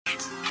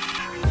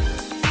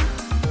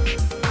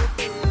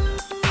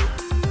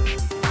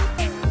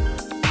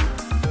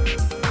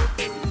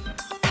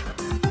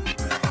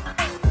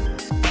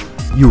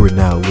You are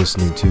now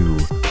listening to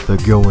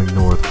the Going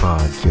North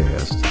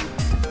podcast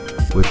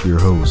with your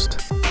host,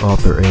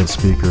 author and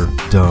speaker,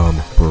 Dom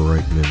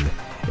Brightman.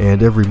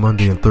 And every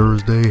Monday and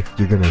Thursday,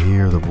 you're going to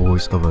hear the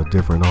voice of a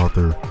different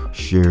author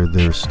share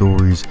their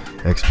stories,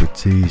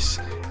 expertise,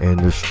 and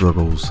their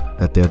struggles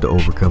that they had to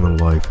overcome in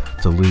life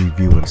to leave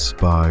you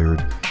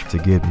inspired to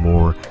get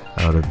more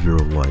out of your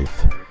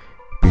life.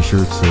 Be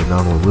sure to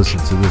not only listen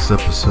to this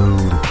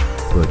episode,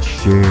 but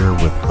share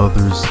with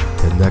others,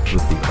 connect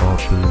with the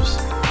authors,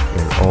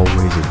 and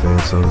always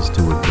advance others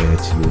to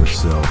advance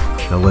yourself.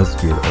 Now let's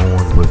get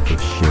on with the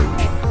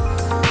show.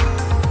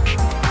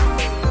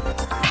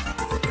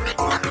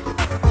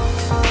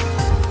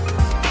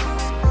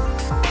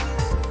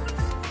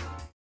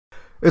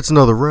 It's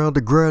another round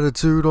of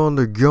gratitude on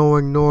the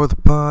Going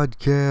North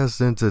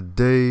podcast, and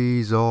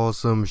today's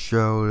awesome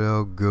shout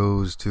out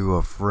goes to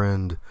a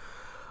friend,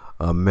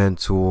 a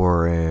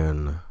mentor,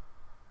 and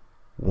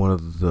one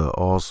of the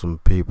awesome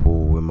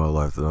people in my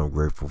life that I'm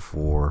grateful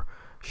for,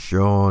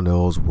 Sean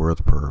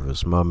Ellsworth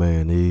Purvis. My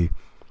man, he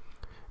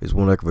is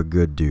one heck of a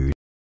good dude.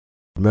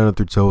 Met him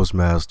through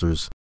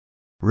Toastmasters.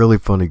 Really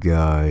funny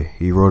guy.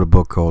 He wrote a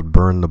book called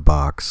Burn the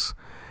Box.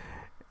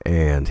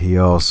 And he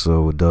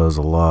also does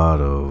a lot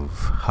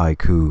of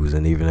haikus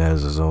and even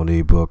has his own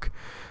ebook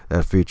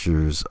that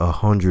features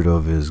 100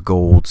 of his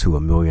goal to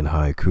 1,000,000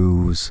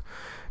 haikus.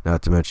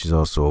 Not to mention he's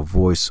also a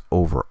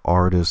voiceover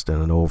artist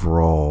and an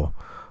overall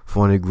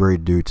funny,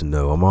 great dude to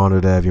know. I'm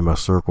honored to have you in my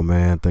circle,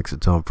 man. Thanks a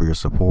ton for your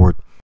support.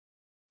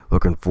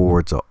 Looking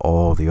forward to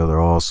all the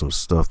other awesome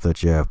stuff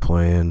that you have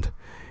planned.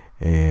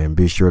 And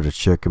be sure to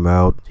check him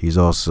out. He's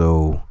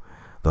also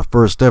the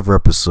first ever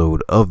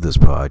episode of this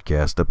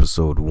podcast,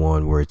 episode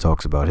 1, where he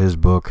talks about his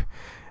book,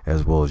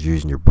 as well as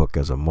using your book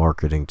as a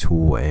marketing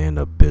tool and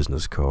a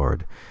business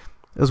card,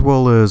 as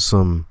well as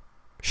some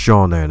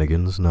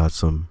Seananigans, not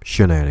some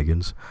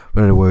shenanigans.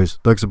 But anyways,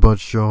 thanks a bunch,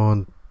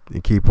 Sean,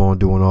 and keep on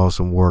doing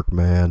awesome work,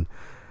 man.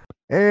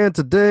 And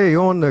today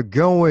on the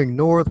Going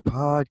North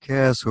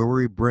podcast, where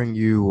we bring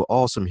you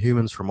awesome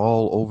humans from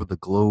all over the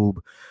globe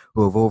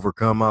who have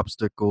overcome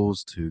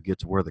obstacles to get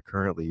to where they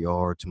currently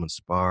are, to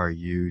inspire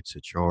you to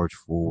charge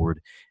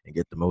forward and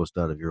get the most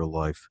out of your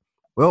life.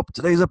 Well,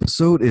 today's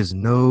episode is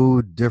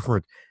no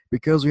different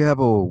because we have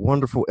a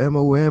wonderful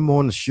MOM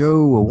on the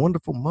show, a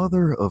wonderful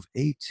mother of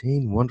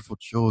 18 wonderful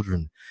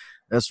children.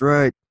 That's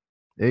right,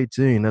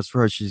 18. That's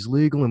right. She's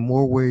legal in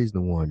more ways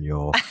than one,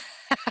 y'all.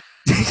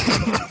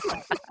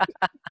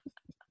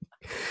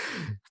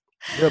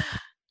 Yep.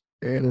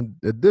 And in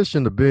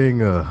addition to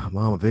being a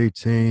mom of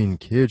 18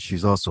 kids,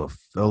 she's also a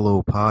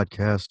fellow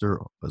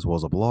podcaster, as well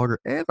as a blogger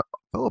and a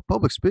fellow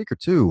public speaker,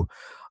 too.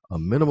 A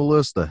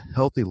minimalist, a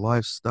healthy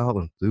lifestyle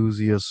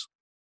enthusiast,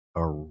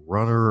 a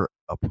runner,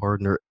 a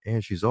partner,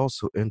 and she's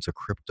also into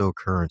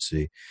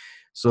cryptocurrency.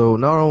 So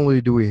not only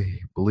do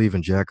we believe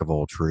in jack of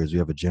all trades, we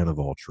have a Jenn of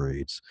all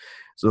trades.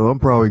 So I'm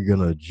probably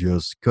going to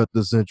just cut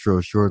this intro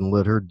short and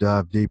let her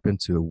dive deep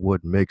into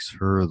what makes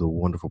her the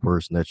wonderful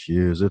person that she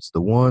is. It's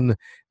the one,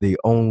 the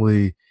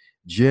only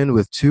Jenn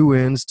with 2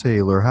 N's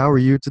Taylor. How are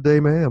you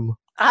today, ma'am?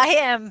 I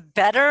am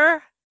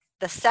better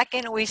the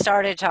second we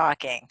started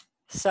talking.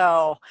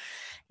 So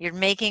you're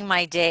making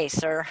my day,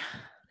 sir.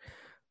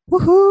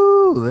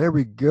 Woohoo! There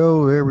we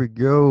go. There we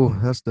go.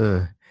 That's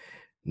the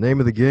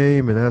name of the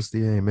game, and that's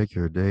the aim. Make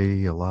your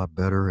day a lot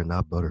better and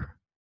not butter.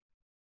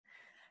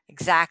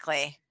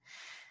 Exactly.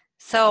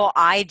 So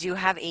I do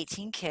have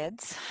 18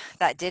 kids.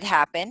 That did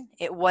happen.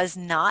 It was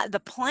not the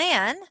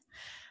plan,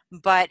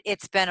 but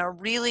it's been a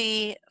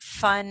really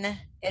fun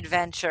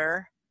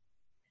adventure,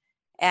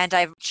 and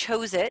I've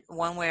chose it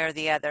one way or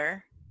the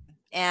other.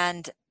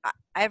 And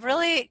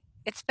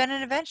it's been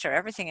an adventure.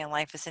 Everything in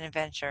life is an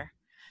adventure.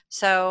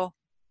 So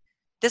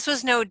this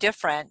was no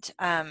different.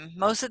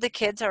 Most of the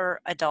kids are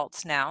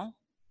adults now,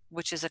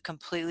 which is a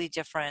completely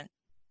different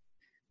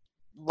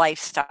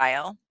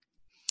lifestyle.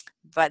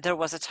 But there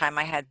was a time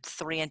I had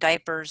 3 in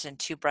diapers and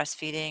 2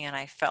 breastfeeding, and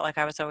I felt like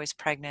I was always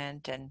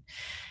pregnant.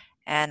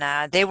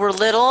 And they were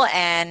little,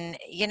 and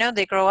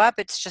they grow up.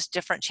 It's just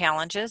different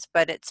challenges,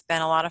 but it's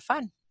been a lot of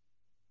fun.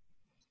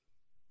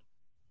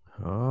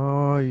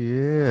 Oh,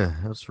 yeah,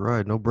 that's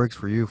right. No breaks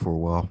for you for a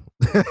while.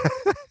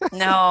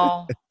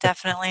 No,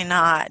 definitely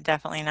not.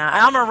 Definitely not.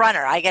 I'm a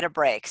runner. I get a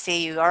break.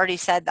 See, you already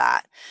said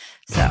that.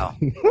 So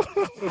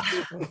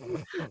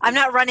I'm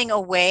not running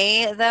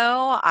away,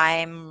 though.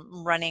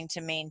 I'm running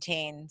to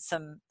maintain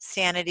some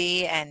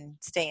sanity and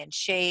stay in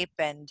shape.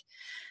 And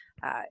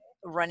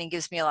running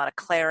gives me a lot of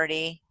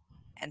clarity.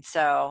 And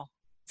so,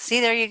 see,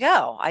 there you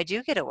go. I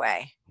do get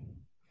away.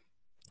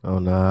 Oh,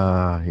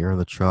 nah. You're in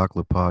the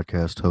chocolate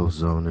podcast host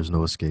zone. There's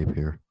no escape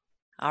here.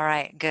 All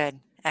right. Good.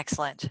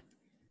 Excellent.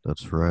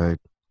 That's right.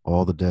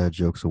 All the dad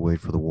jokes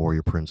await for the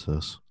warrior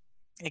princess.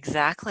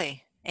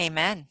 Exactly.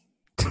 Amen.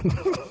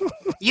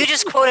 You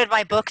just quoted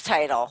my book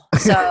title.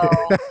 So,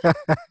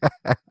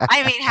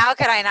 I mean, how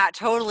could I not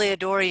totally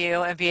adore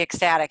you and be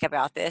ecstatic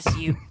about this?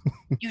 You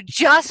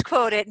just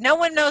quoted, no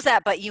one knows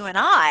that but you and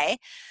I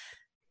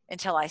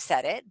until I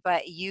said it,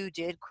 but you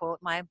did quote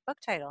my book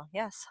title.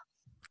 Yes.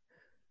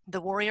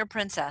 The Warrior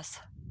Princess.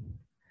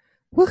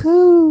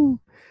 Woohoo!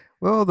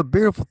 Well, the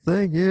beautiful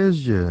thing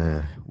is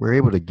you we're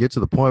able to get to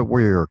the point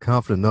where you're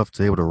confident enough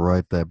to able to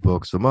write that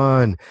book. So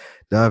mind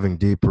diving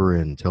deeper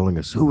and telling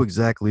us who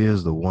exactly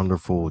is the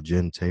wonderful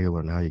Jenn Taylor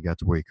and how you got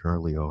to where you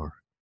currently are.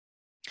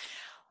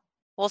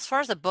 Well, as far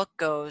as the book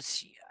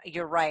goes,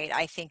 you're right.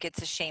 I think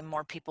it's a shame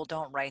more people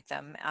don't write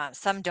them.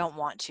 Some don't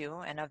want to,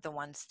 and of the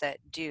ones that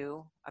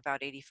do,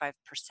 about 85%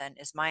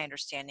 is my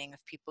understanding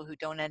of people who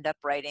don't end up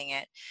writing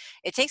it.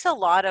 It takes a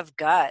lot of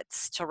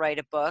guts to write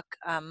a book.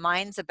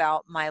 Mine's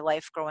about my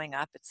life growing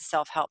up. It's a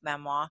self-help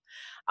memoir.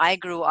 I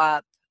grew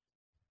up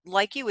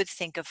like you would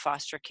think of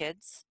foster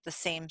kids, the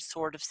same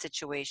sort of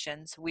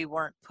situations. We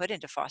weren't put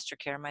into foster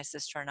care, my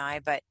sister and I,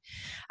 but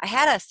I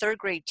had a third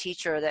grade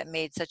teacher that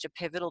made such a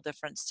pivotal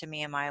difference to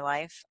me in my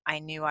life. I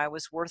knew I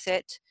was worth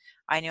it.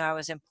 I knew I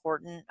was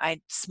important.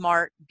 I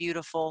smart,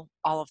 beautiful,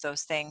 all of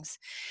those things.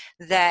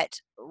 That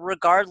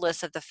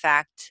regardless of the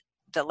fact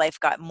that life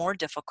got more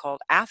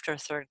difficult after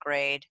third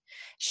grade,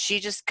 she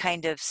just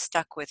kind of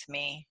stuck with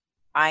me.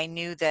 I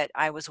knew that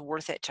I was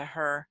worth it to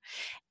her.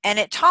 And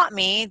it taught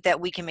me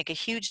that we can make a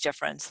huge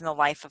difference in the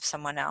life of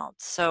someone else.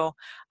 So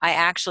I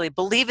actually,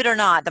 believe it or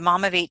not, the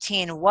mom of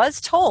 18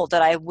 was told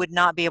that I would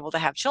not be able to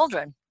have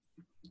children,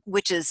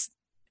 which is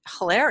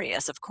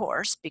hilarious, of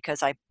course,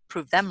 because I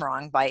proved them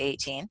wrong by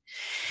 18.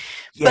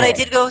 But I Yeah.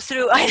 did go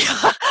through,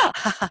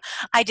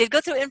 I did go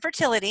through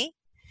infertility,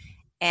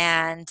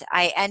 and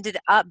I ended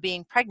up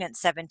being pregnant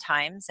 7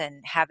 times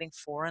and having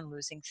 4 and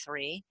losing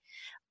 3.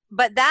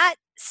 But that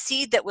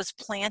seed that was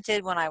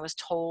planted when I was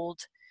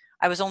told,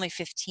 I was only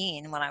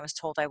 15 when I was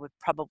told I would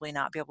probably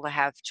not be able to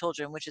have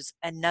children, which is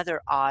another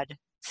odd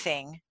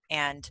thing,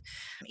 and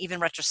even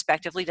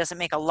retrospectively doesn't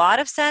make a lot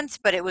of sense,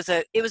 but it was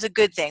a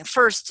good thing.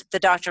 First, the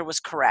doctor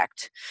was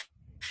correct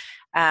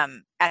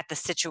at the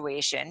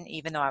situation,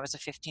 even though I was a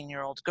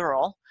 15-year-old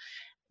girl.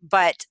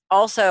 But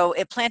also,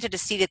 it planted a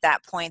seed at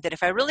that point that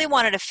if I really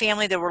wanted a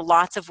family, there were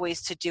lots of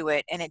ways to do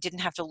it, and it didn't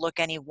have to look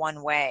any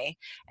one way.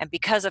 And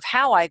because of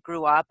how I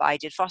grew up, I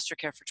did foster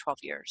care for 12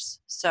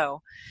 years.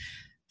 So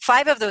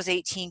 5 of those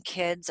 18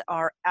 kids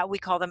are, we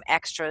call them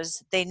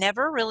extras. They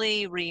never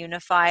really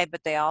reunified,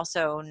 but they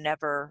also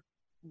never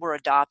were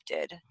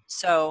adopted.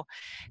 So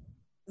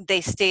they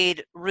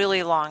stayed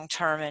really long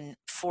term, and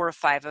 4 or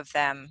 5 of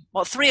them,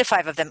 well, 3 or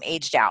 5 of them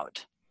aged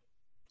out.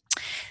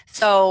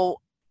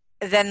 So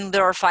then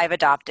there are 5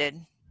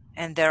 adopted,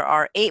 and there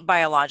are 8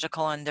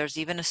 biological, and there's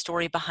even a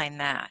story behind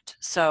that.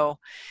 So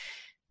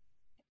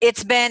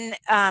it's been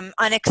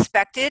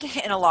unexpected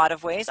in a lot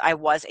of ways. I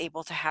was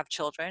able to have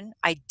children.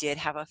 I did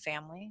have a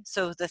family.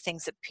 So the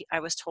things that I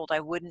was told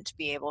I wouldn't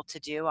be able to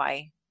do,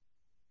 I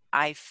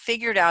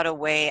figured out a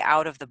way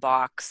out of the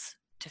box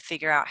to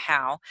figure out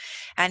how.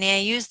 And I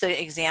used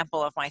the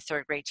example of my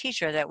third grade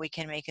teacher that we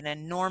can make an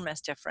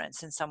enormous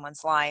difference in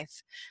someone's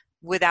life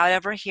without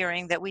ever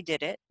hearing that we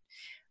did it,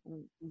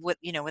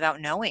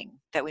 without knowing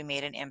that we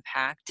made an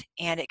impact.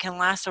 And it can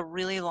last a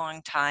really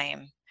long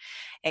time.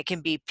 It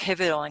can be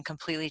pivotal and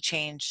completely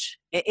change.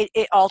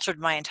 It altered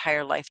my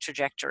entire life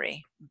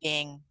trajectory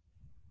being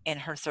in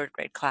her third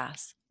grade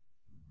class.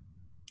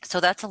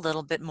 So that's a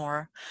little bit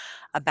more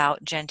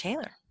about Jenn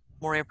Taylor,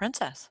 Warrior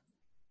Princess.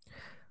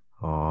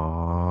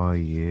 Oh,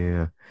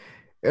 yeah.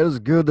 It is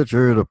good that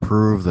you're here to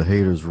prove the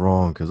haters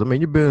wrong. Because, I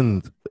mean, you've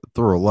been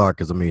through a lot.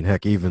 Because, I mean,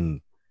 heck,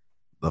 even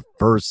the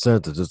first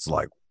sentence, it's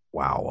like,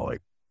 wow.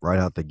 Like, right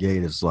out the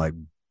gate, it's like,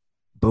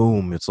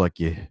 boom. It's like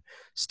you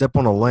step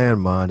on a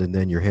landmine and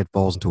then your head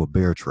falls into a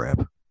bear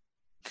trap.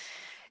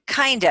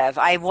 Kind of.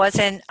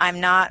 I'm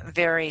not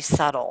very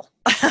subtle,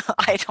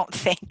 I don't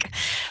think.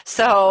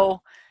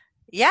 So,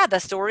 yeah, the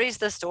story's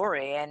the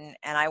story, and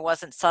I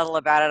wasn't subtle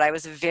about it. I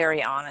was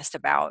very honest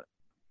about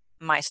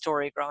my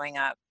story growing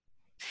up.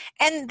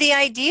 And the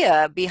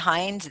idea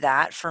behind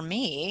that for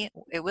me,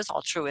 it was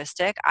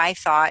altruistic. I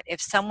thought if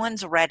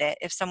someone's read it,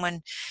 if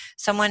someone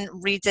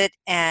reads it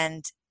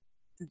and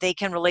they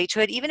can relate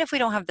to it, even if we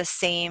don't have the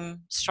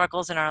same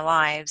struggles in our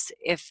lives,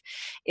 if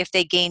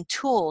they gain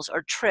tools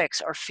or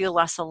tricks or feel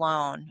less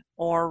alone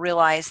or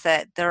realize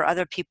that there are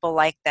other people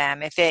like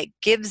them, if it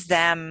gives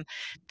them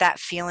that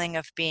feeling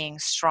of being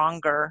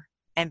stronger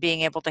and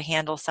being able to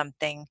handle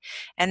something,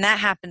 and that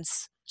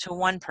happens to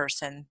one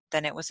person,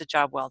 then it was a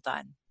job well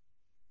done.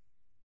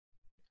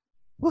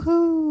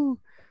 Woohoo!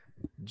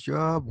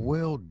 Job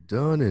well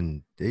done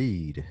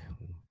indeed.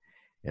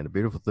 And the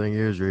beautiful thing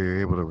is,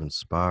 you're able to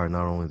inspire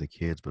not only the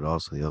kids, but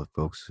also the other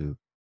folks who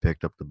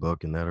picked up the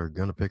book and that are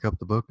going to pick up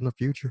the book in the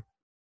future.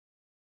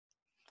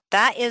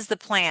 That is the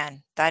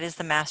plan. That is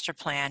the master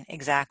plan.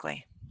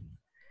 Exactly.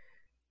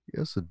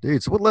 Yes,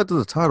 indeed. So, what led to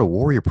the title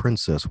Warrior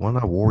Princess? Why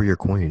not Warrior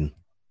Queen?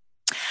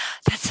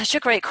 That's such a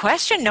great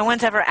question. No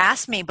one's ever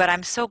asked me, but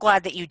I'm so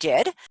glad that you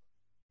did.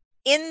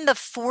 in the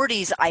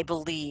 40s, I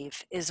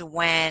believe, is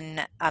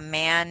when a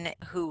man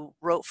who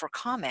wrote for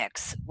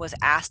comics was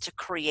asked to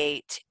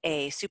create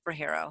a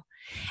superhero.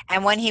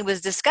 And when he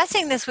was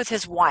discussing this with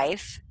his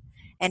wife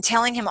and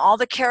telling him all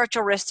the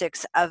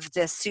characteristics of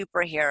this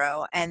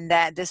superhero and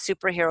that this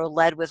superhero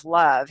led with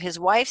love, his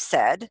wife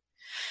said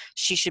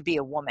she should be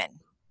a woman.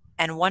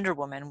 And Wonder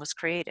Woman was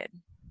created.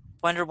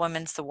 Wonder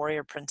Woman's the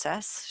warrior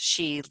princess.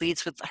 She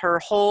leads with her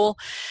whole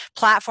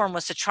platform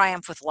was to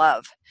triumph with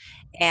love.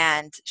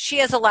 And she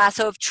has a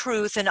lasso of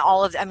truth and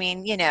all of, I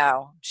mean, you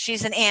know,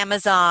 she's an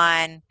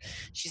Amazon.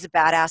 She's a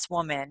badass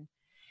woman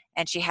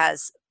and she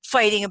has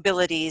fighting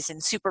abilities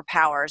and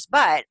superpowers,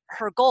 but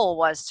her goal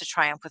was to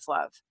triumph with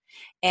love.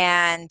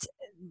 And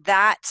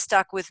that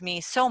stuck with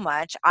me so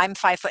much. I'm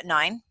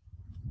 5'9".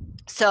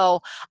 So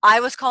I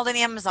was called an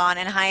Amazon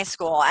in high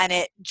school and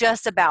it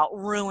just about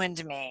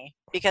ruined me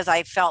because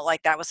I felt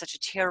like that was such a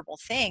terrible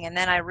thing. And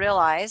then I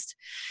realized,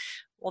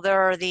 well,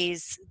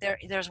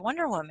 there's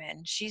Wonder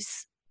Woman.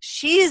 She's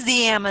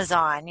the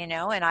Amazon, you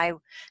know, and I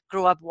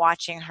grew up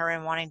watching her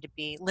and wanting to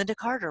be Linda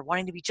Carter,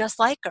 wanting to be just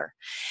like her.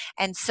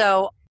 And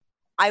so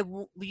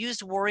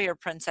used Warrior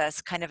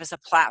Princess kind of as a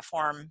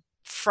platform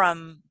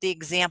from the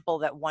example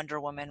that Wonder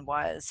Woman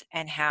was,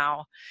 and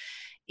how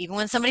even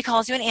when somebody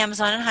calls you an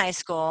Amazon in high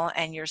school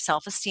and your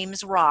self-esteem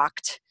is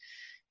rocked,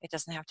 it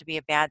doesn't have to be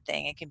a bad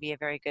thing. It can be a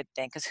very good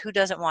thing, because who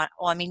doesn't want,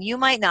 well, I mean, you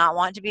might not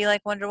want to be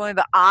like Wonder Woman,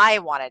 but I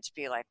wanted to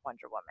be like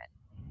Wonder Woman.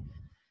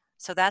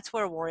 So that's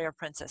where Warrior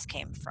Princess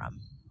came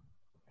from.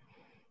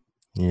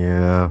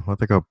 Yeah, I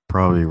think I'd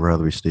probably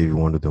rather be Stevie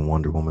Wonder than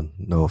Wonder Woman.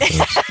 No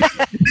offense.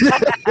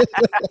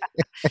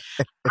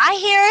 I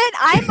hear it.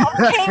 I'm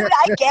okay with it.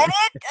 I get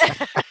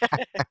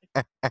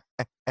it.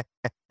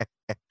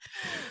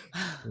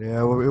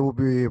 Yeah, well, it will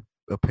be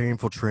a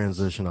painful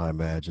transition, I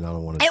imagine. I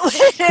don't want to. It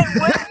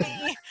would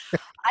be.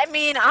 I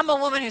mean, I'm a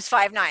woman who's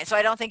 5'9", so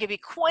I don't think it'd be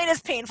quite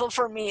as painful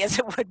for me as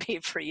it would be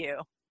for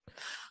you.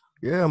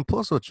 Yeah, and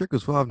plus a chick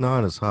who's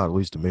 5'9" is hot, at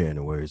least to me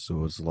anyway.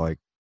 So it's like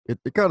it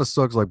kind of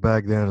sucks. Like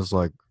back then, it's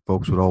like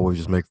folks would always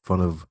just make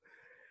fun of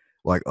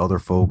like other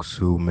folks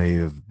who may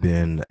have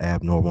been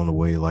abnormal in a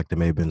way, like they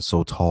may have been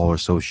so tall or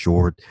so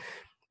short,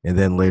 and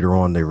then later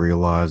on they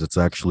realize it's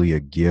actually a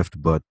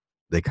gift, but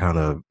they kind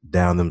of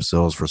down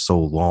themselves for so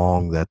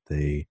long that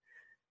they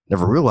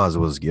never realize it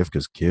was a gift.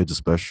 Because kids,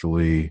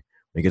 especially when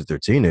they get to their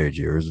teenage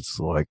years, it's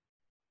like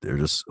they're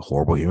just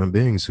horrible human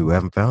beings who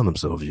haven't found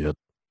themselves yet.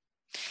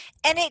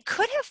 And it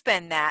could have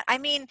been that. I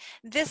mean,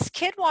 this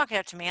kid walked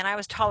up to me, and I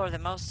was taller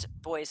than most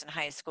boys in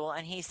high school,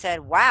 and he said,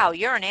 "Wow,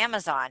 you're an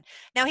Amazon."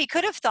 Now, he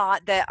could have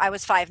thought that I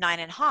was 5'9"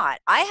 and hot.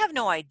 I have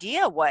no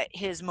idea what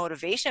his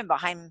motivation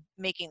behind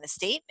making the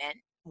statement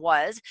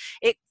was.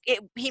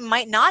 He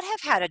might not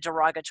have had a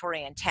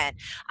derogatory intent.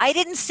 I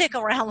didn't stick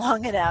around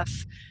long enough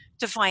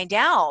to find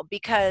out,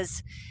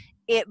 because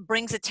it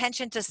brings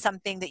attention to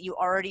something that you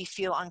already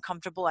feel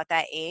uncomfortable at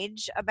that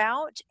age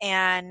about.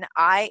 And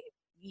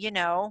you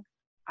know,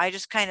 I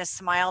just kind of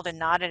smiled and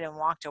nodded and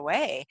walked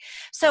away.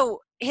 So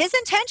his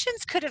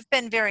intentions could have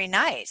been very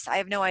nice. I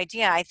have no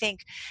idea. I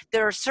think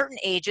there are certain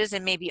ages,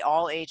 and maybe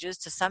all ages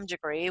to some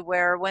degree,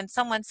 where when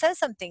someone says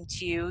something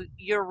to you,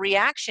 your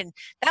reaction,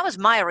 that was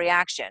my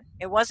reaction.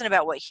 It wasn't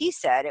about what he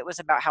said, it was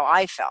about how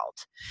I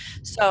felt.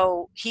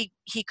 So he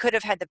could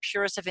have had the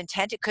purest of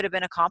intent. It could have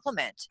been a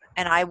compliment,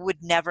 and I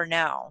would never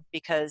know,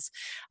 because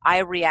I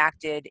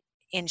reacted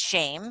in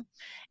shame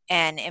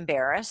and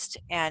embarrassed,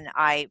 and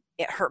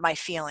it hurt my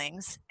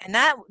feelings, and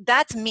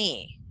that's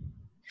me.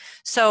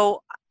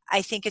 So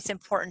I think it's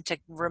important to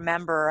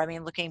remember, I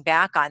mean, looking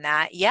back on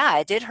that, yeah,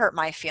 it did hurt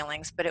my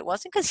feelings, but it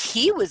wasn't because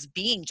he was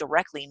being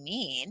directly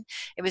mean.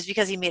 It was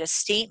because he made a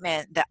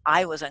statement that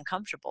I was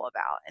uncomfortable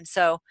about. And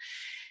so,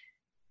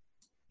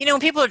 you know,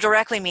 when people are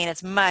directly mean,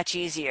 it's much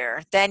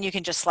easier. Then you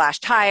can just slash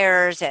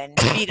tires and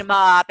beat them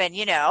up and,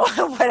 you know,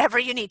 whatever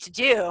you need to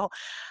do.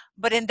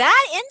 But in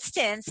that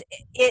instance,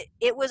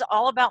 it was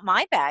all about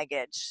my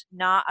baggage,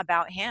 not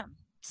about him.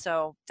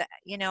 So,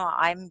 you know,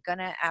 I'm going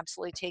to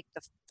absolutely take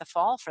the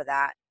fall for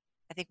that.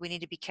 I think we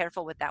need to be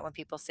careful with that when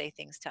people say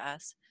things to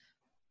us.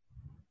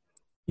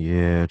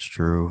 Yeah, it's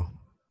true.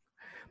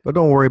 But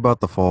don't worry about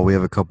the fall. We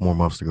have a couple more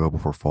months to go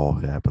before fall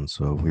happens,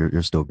 so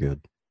you're still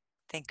good.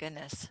 Thank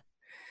goodness.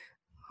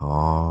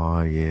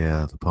 Oh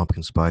yeah, the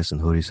pumpkin spice and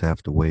hoodies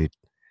have to wait.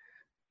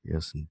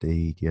 Yes,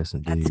 indeed. Yes,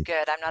 That's indeed.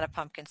 good. I'm not a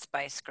pumpkin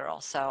spice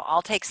girl, so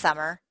I'll take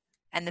summer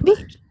and the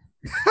beach.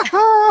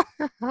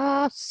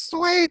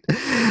 Sweet,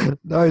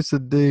 nice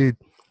indeed.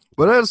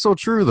 But that's so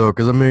true though,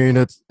 because I mean,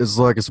 it's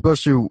like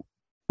especially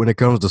when it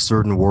comes to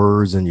certain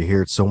words and you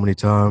hear it so many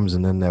times,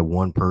 and then that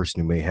one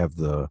person who may have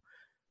the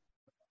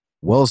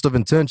wellest of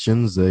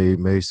intentions, they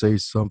may say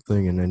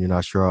something, and then you're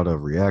not sure how to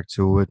react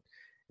to it,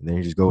 and then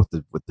you just go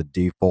with the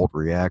default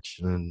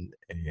reaction,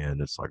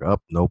 and it's like, oh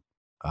nope,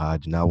 I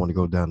do not want to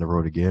go down the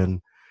road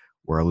again,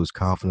 where I lose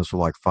confidence for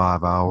like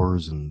 5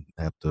 hours and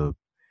have to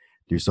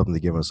do something to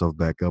get myself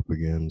back up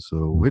again.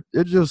 So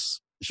it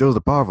just shows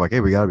the power of like,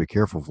 hey, we got to be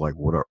careful of like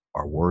what are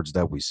our words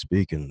that we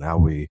speak and how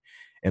we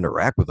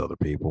interact with other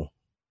people.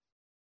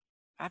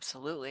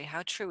 Absolutely.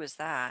 How true is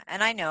that?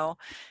 And I know,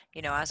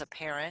 as a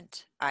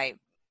parent, I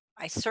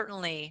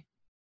certainly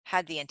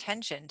had the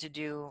intention to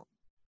do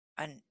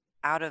an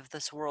out of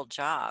this world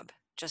job,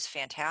 just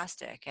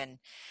fantastic. And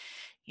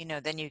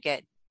then you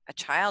get a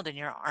child in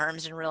your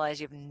arms and realize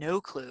you have no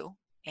clue.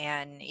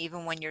 And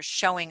even when you're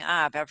showing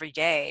up every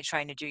day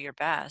trying to do your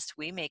best,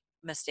 we make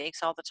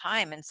mistakes all the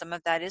time. And some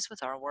of that is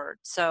with our words.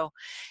 So,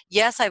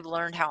 yes, I've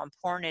learned how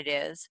important it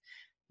is.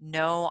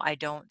 No, I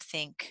don't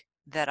think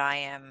that I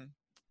am.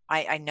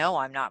 I know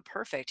I'm not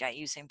perfect at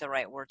using the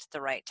right words at the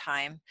right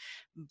time,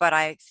 but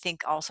I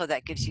think also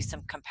that gives you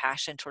some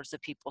compassion towards the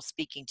people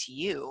speaking to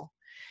you,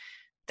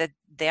 that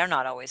they're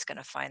not always going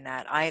to find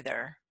that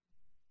either.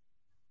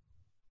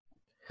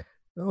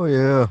 Oh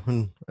yeah,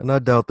 and I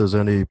doubt there's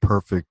any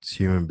perfect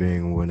human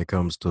being when it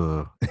comes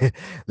to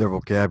their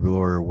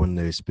vocabulary or when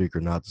they speak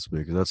or not to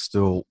speak. That's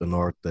still an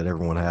art that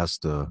everyone has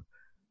to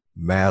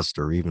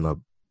master. Even a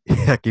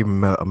heck,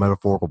 even a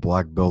metaphorical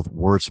black belt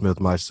wordsmith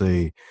might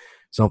say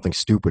something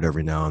stupid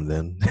every now and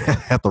then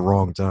at the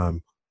wrong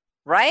time.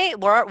 Right?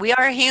 We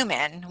are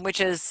human, which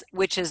is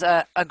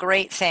a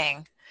great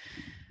thing.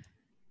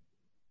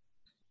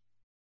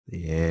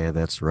 Yeah,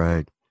 that's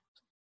right.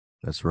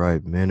 That's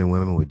right. Men and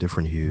women with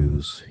different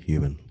hues.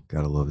 Human.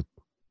 Gotta love it.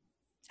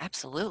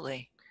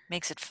 Absolutely.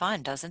 Makes it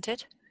fun, doesn't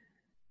it?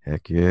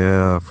 Heck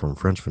yeah. From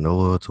French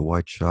vanilla to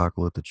white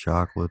chocolate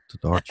to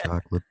dark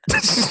chocolate.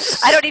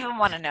 I don't even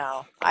want to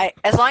know.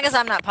 As long as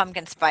I'm not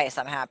pumpkin spice,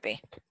 I'm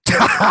happy.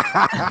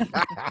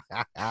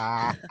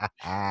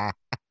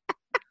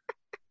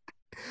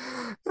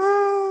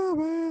 Oh,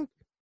 man.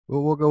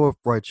 Well, we'll go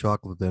with bright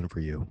chocolate then for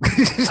you. All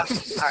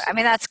right. I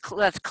mean, that's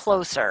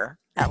closer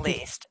at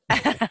least.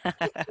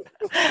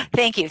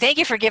 Thank you. Thank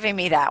you for giving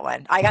me that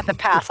one. I got the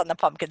pass on the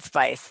pumpkin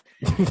spice.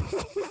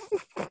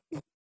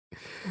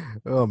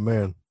 Oh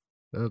man,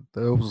 that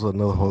was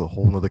another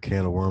whole nother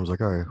can of worms.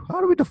 Like, all right,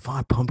 how do we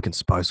define pumpkin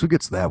spice? Who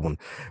gets that one?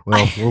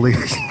 Well, we'll leave.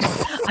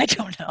 I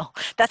don't know.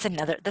 That's a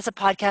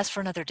podcast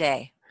for another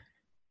day.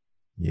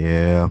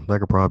 Yeah, that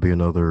could probably be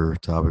another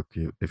topic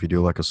if you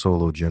do like a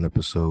solo Jen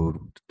episode.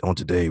 On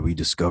today, we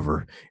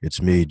discover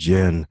it's me,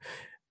 Jen,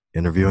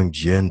 interviewing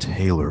Jenn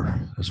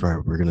Taylor. That's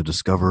right. We're gonna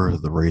discover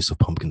the race of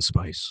pumpkin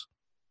spice.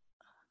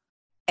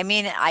 I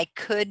mean, I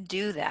could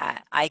do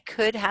that. I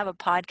could have a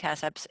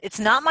podcast episode. It's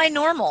not my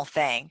normal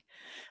thing,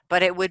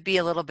 but it would be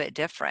a little bit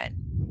different.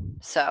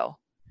 So,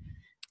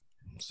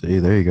 See,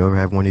 there you go.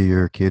 Have one of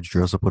your kids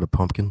dress up with a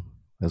pumpkin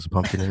as a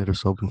pumpkin head or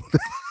something.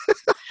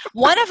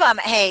 one of them,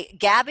 hey,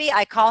 Gabby,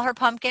 I call her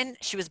Pumpkin.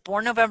 She was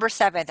born November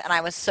 7th, and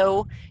I was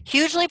so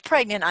hugely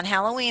pregnant on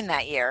Halloween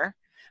that year.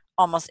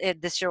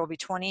 This year will be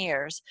 20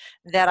 years,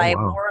 that Oh I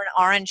wow. wore an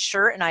orange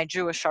shirt and I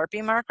drew a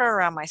Sharpie marker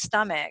around my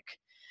stomach,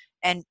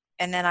 and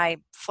then I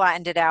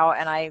flattened it out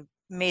and I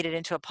made it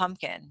into a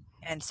pumpkin.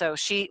 And so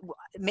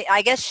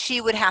I guess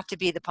she would have to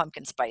be the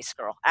pumpkin spice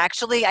girl.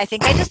 Actually, I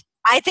think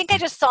I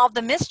just solved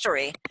the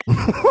mystery.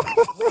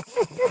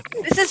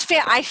 This is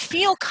fair. I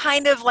feel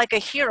kind of like a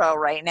hero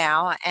right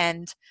now.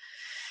 And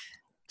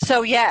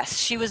so, yes,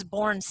 she was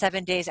born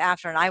 7 days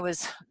after, and I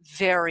was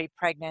very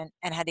pregnant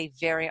and had a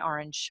very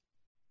orange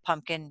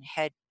pumpkin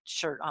head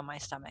shirt on my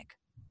stomach.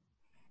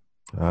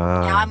 Now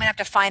I'm Ah. gonna have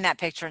to find that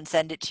picture and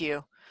send it to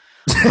you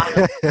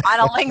on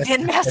a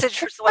LinkedIn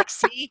message. Or so, like,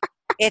 see,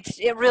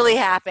 it really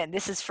happened.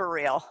 This is for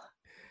real.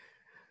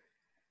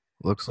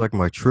 Looks like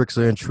my tricks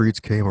and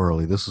treats came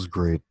early. This is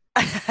great.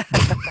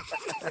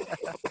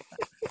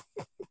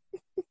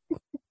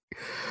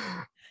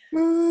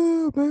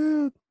 Oh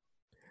man.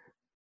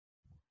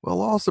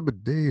 Well, awesome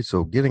indeed.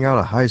 So getting out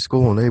of high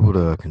school and able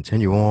to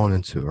continue on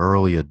into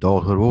early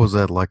adulthood, what was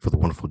that like for the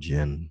wonderful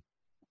Jen?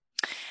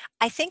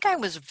 I think I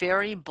was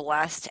very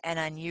blessed and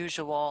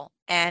unusual.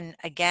 And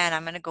again,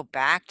 I'm going to go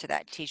back to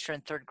that teacher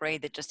in third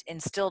grade that just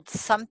instilled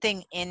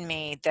something in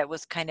me that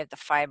was kind of the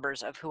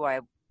fibers of who I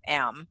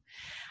am.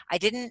 I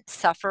didn't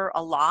suffer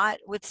a lot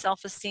with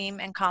self esteem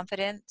and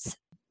confidence.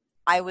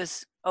 I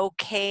was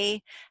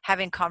okay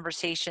having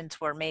conversations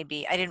where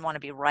maybe I didn't want to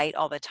be right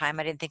all the time.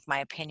 I didn't think my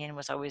opinion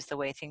was always the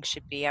way things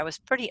should be. I was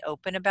pretty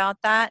open about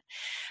that,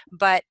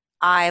 but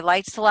I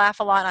liked to laugh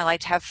a lot and I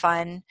liked to have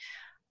fun.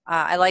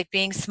 I like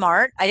being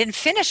smart. I didn't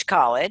finish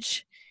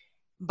college,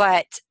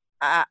 but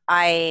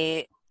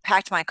I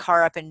packed my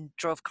car up and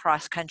drove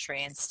cross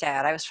country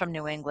instead. I was from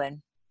New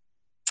England,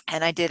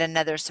 and I did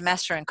another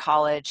semester in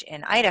college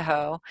in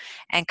Idaho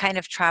and kind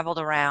of traveled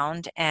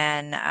around.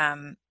 And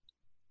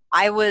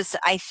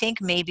I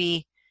think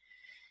maybe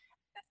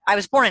I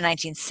was born in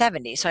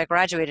 1970, so I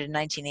graduated in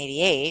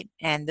 1988,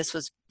 and this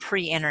was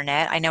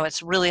pre-internet. I know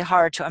it's really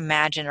hard to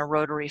imagine a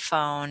rotary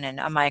phone, and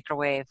a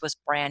microwave was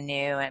brand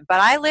new, but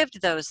I lived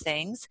those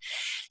things.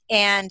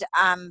 And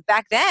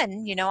back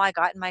then, I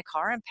got in my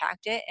car and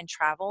packed it and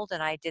traveled,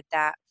 and I did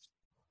that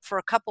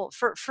for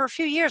a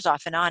few years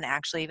off and on,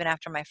 actually, even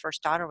after my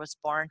first daughter was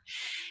born.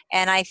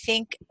 And I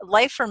think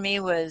life for me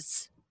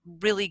was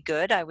really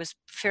good. I was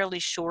fairly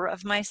sure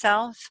of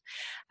myself.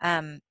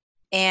 Um,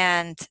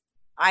 and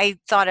I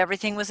thought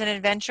everything was an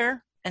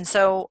adventure. And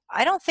so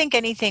I don't think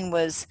anything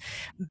was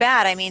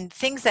bad. I mean,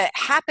 things that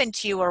happen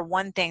to you are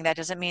one thing. That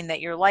doesn't mean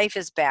that your life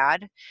is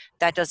bad.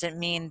 That doesn't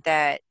mean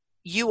that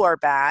you are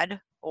bad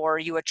or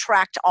you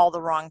attract all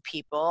the wrong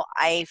people.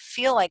 I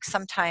feel like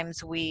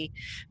sometimes we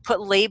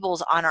put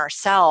labels on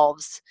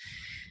ourselves,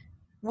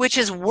 which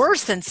is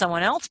worse than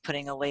someone else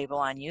putting a label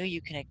on you.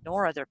 You can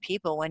ignore other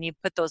people. When you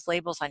put those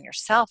labels on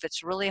yourself,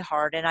 it's really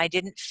hard. And I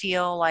didn't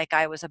feel like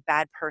I was a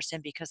bad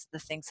person because of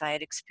the things I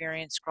had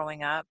experienced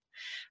growing up.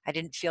 I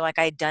didn't feel like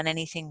I'd done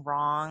anything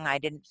wrong. I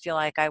didn't feel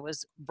like I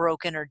was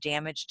broken or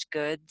damaged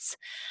goods.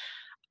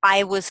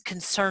 I was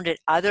concerned at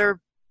other,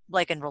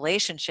 like in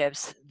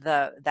relationships,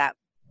 that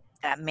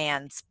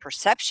man's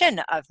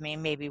perception of me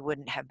maybe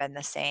wouldn't have been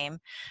the same.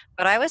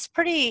 But I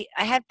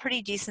had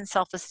pretty decent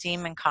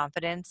self-esteem and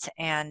confidence,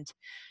 and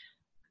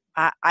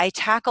I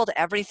tackled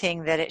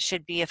everything that it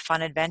should be a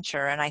fun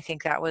adventure, and I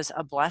think that was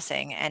a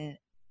blessing. And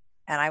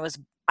I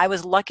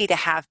was lucky to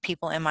have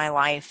people in my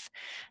life,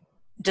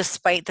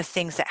 despite the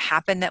things that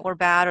happened that were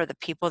bad, or the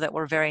people that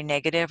were very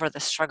negative, or the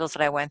struggles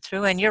that I went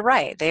through. And you're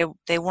right,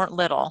 they weren't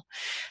little,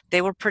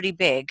 they were pretty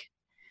big.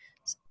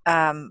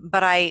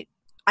 But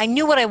I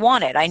knew what I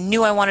wanted. I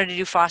knew I wanted to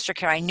do foster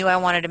care. I knew I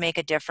wanted to make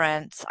a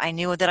difference. I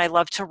knew that I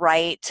loved to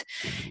write.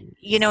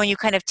 You know, and you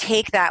kind of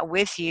take that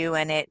with you,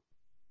 and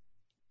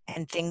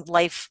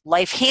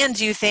life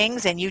hands you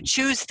things, and you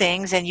choose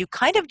things, and you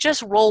kind of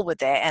just roll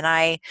with it. And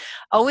I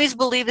always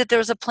believed that there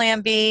was a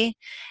plan B,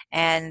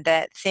 and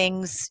that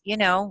things, you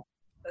know,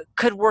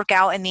 could work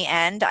out in the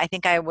end.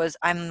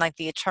 I'm like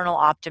the eternal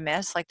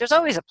optimist. Like, there's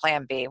always a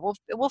plan B.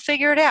 We'll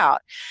figure it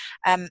out.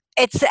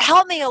 It's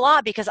helped me a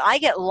lot because I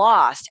get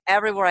lost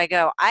everywhere I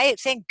go. I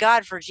thank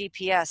God for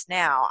GPS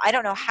now. I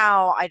don't know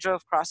how I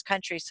drove cross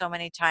country so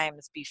many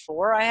times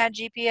before I had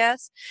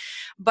GPS,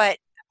 but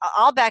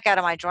I'll back out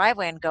of my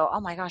driveway and go, oh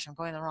my gosh, I'm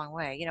going the wrong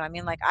way. You know, I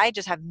mean, like, I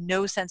just have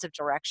no sense of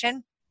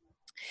direction.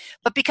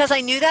 But because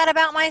I knew that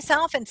about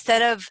myself,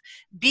 instead of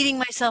beating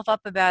myself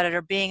up about it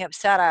or being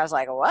upset, I was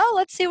like, well,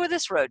 let's see where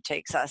this road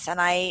takes us. And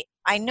I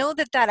know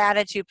that that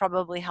attitude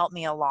probably helped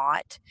me a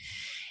lot.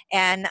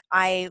 And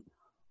I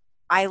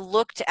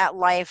looked at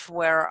life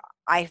where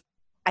I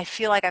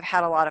feel like I've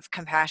had a lot of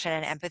compassion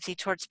and empathy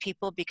towards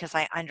people, because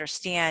I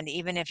understand,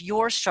 even if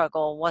your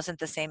struggle wasn't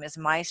the same as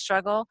my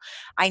struggle,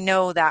 I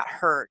know that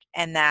hurt,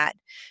 and that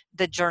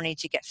the journey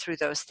to get through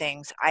those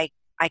things, I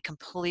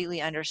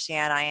completely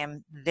understand. I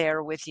am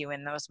there with you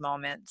in those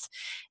moments.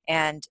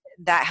 And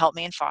that helped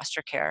me in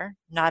foster care.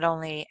 Not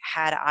only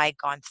had I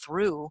gone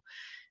through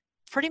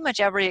pretty much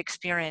every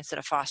experience that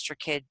a foster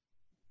kid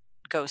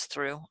goes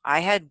through, I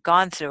had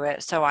gone through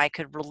it, so I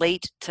could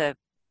relate to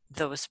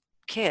those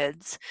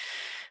kids.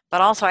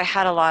 But also, I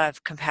had a lot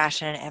of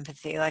compassion and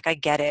empathy. Like, I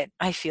get it,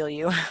 I feel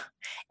you.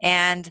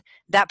 And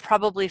that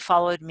probably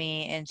followed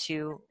me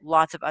into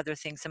lots of other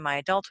things in my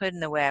adulthood,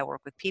 and the way I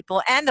work with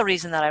people, and the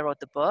reason that I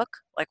wrote the book.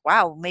 Like,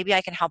 wow, maybe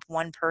I can help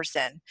one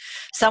person.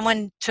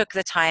 Someone took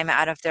the time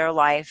out of their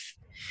life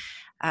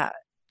uh,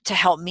 to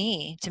help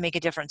me, to make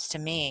a difference to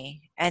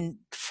me, and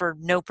for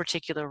no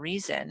particular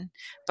reason,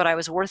 but I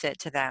was worth it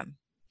to them.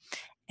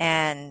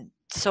 And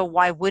so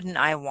why wouldn't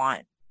I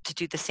want to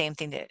do the same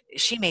thing that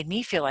she made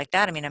me feel like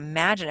that? I mean,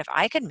 imagine if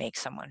I could make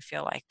someone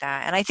feel like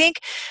that. And I think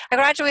I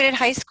graduated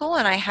high school,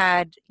 and I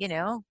had, you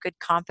know, good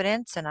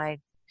confidence, and I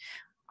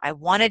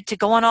wanted to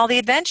go on all the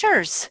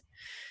adventures.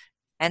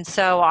 And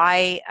so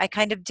I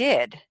kind of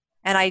did.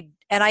 And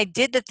I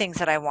did the things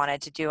that I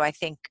wanted to do. I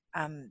think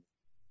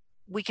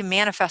we can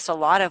manifest a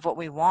lot of what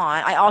we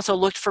want. I also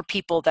looked for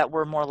people that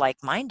were more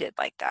like-minded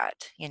like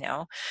that. You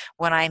know,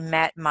 when I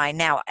met my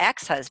now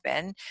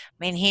ex-husband, I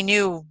mean, he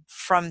knew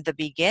from the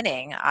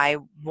beginning I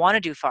want to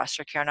do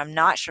foster care, and I'm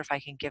not sure if I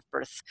can give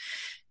birth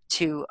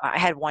to, I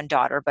had one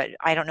daughter, but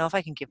I don't know if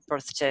I can give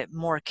birth to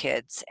more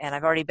kids. And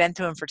I've already been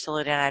through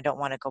infertility, and I don't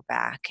want to go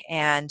back.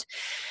 And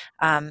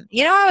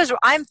you know,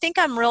 I think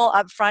I'm real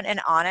upfront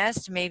and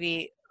honest,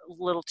 maybe a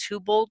little too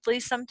boldly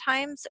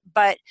sometimes,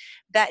 but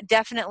that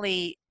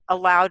definitely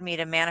allowed me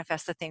to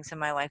manifest the things in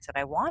my life that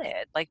I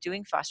wanted, like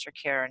doing foster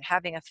care and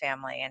having a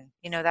family. And,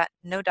 you know, that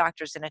no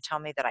doctor's going to tell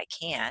me that I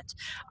can't.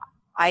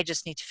 I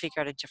just need to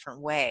figure out a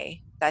different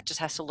way. That just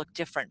has to look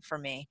different for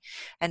me.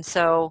 And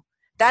so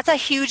that's a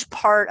huge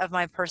part of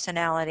my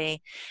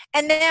personality.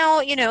 And now,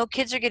 you know,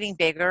 kids are getting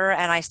bigger,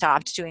 and I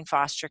stopped doing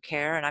foster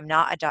care, and I'm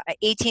not,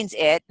 18's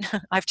it.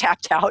 I've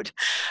tapped out.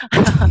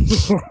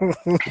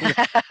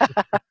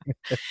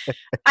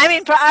 I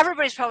mean,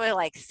 everybody's probably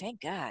like,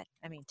 thank God.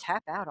 I mean,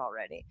 tap out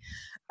already.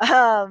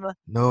 Um,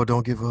 No,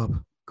 don't give up.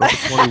 Go to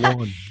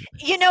 21.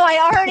 you know,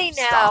 Don't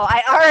stop.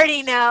 I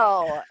already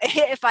know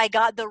if I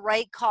got the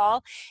right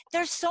call.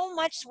 There's so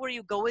much where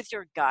you go with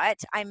your gut.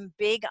 I'm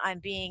big on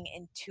being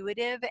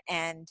intuitive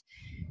and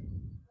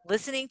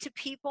listening to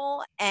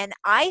people. And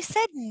I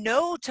said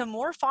no to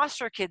more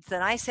foster kids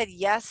than I said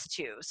yes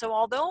to. So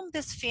although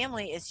this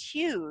family is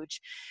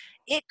huge,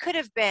 it could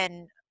have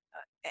been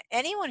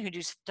anyone who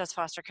does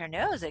foster care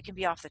knows it can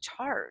be off the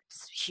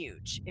charts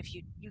huge if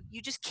you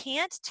just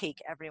can't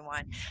take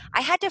everyone.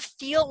 I had to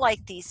feel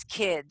like these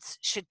kids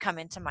should come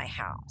into my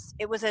house.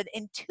 It was an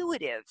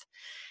intuitive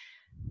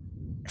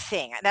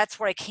thing. That's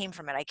where I came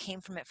from it. I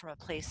came from it from a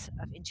place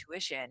of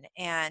intuition,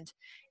 and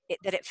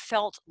that it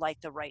felt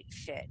like the right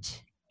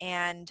fit.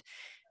 And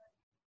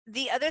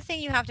the other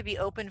thing you have to be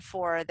open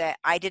for that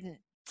I didn't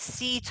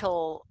see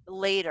till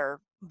later,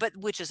 but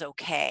which is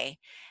okay,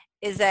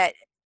 is that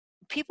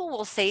people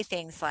will say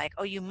things like,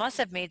 "Oh, you must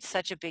have made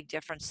such a big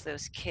difference to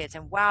those kids,"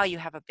 and "Wow, you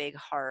have a big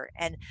heart."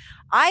 And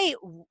I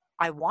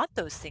I want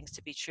those things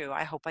to be true.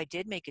 I hope I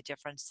did make a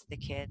difference to the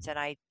kids, and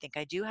I think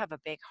I do have a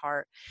big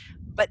heart.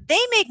 But they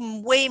make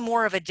way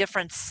more of a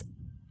difference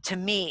to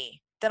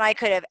me than I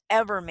could have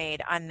ever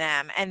made on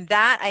them. And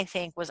that I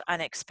think was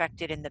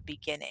unexpected in the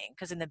beginning,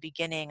 because in the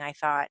beginning I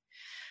thought,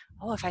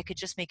 oh, if I could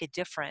just make a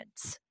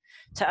difference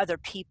to other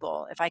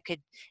people, if I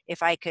could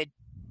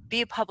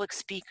be a public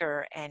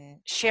speaker and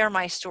share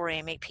my story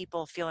and make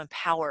people feel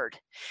empowered,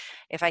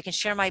 if I can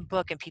share my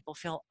book and people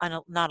feel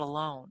not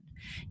alone,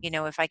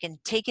 if I can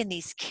take in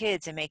these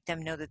kids and make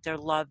them know that they're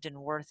loved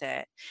and worth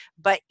it.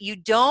 But you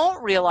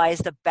don't realize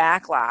the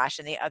backlash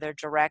in the other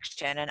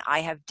direction. And I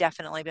have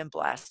definitely been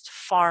blessed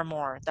far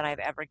more than I've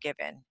ever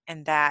given.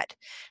 And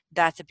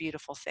that's a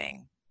beautiful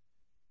thing.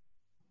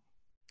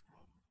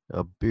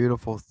 A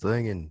beautiful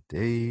thing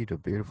indeed. A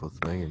beautiful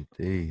thing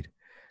indeed.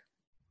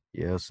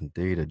 Yes,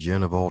 indeed. A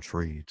Jenn of all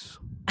trades.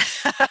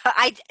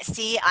 I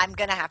see. I'm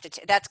gonna have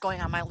to. That's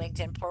going on my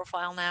LinkedIn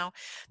profile now.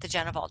 The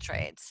Jenn of all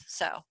trades.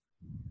 So I'm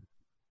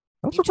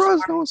you just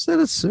surprised no one said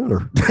it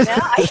sooner.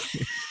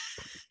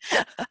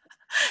 yeah.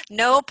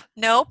 Nope.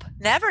 Nope.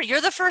 Never.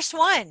 You're the first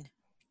one.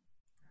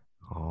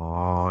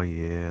 Oh,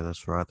 yeah,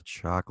 that's right. The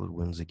chocolate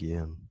wins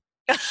again.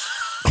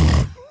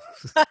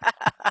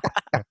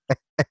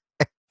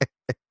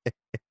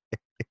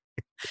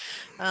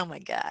 Oh my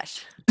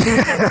gosh.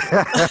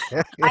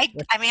 I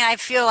mean, I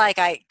feel like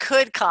I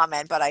could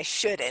comment, but I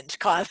shouldn't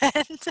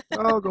comment.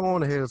 Oh, go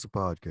on ahead. It's a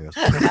podcast.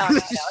 No, no,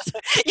 no.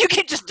 You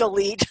can just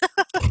delete.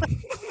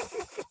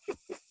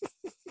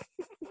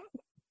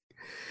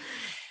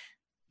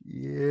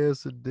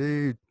 Yes,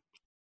 indeed.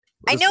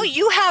 I know Listen,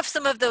 you have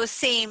some of those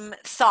same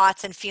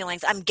thoughts and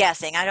feelings. I'm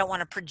guessing. I don't want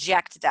to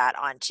project that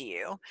onto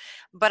you,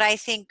 but I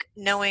think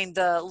knowing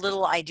the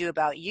little I do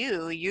about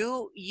you,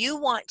 you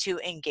want to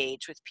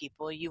engage with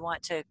people. You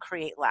want to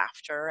create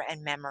laughter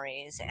and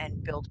memories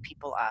and build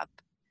people up.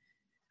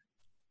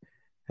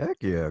 heck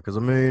yeah, because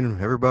I mean,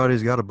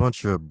 everybody's got a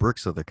bunch of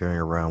bricks that they're carrying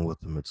around with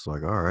them. It's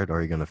like, all right,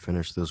 are you going to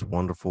finish this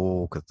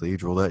wonderful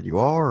cathedral that you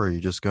are, or are you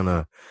just going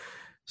to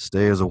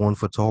stay as a 1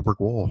 foot tall brick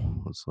wall?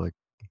 It's like,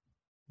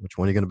 which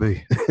one are you going to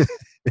be?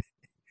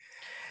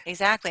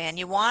 Exactly. And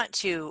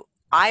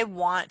I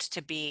want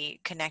to be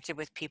connected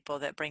with people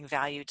that bring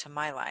value to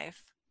my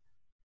life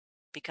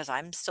because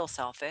I'm still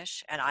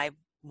selfish and I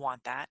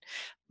want that.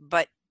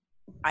 But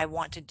I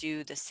want to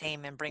do the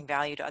same and bring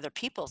value to other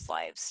people's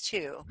lives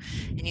too.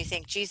 And you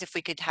think, geez, if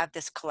we could have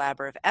this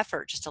collaborative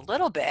effort just a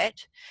little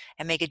bit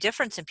and make a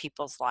difference in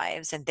people's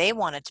lives and they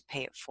wanted to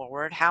pay it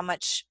forward, how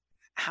much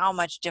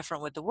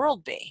different would the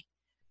world be?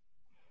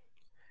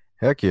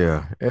 Heck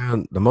yeah.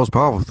 And the most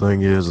powerful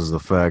thing is the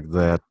fact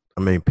that,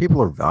 I mean,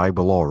 people are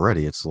valuable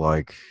already. It's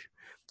like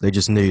they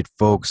just need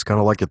folks, kind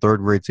of like your third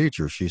grade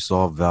teacher. She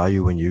saw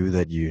value in you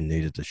that you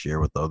needed to share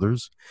with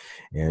others,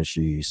 and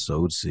she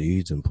sowed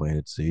seeds and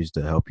planted seeds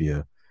to help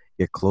you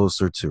get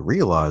closer to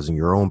realizing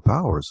your own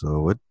power.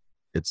 So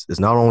it's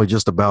not only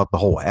just about the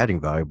whole adding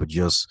value, but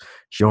just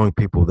showing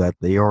people that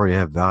they already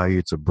have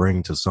value to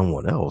bring to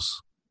someone else.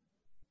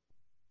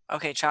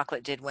 Okay,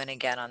 chocolate did win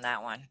again on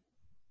that one.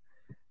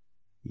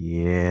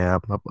 Yeah,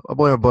 I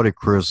blame my buddy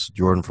Chris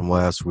Jordan from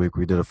last week.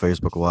 We did a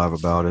Facebook Live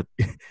about it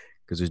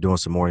because he's doing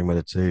some morning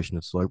meditation.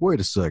 It's like, wait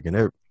a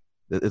second,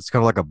 it's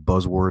kind of like a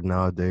buzzword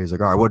nowadays.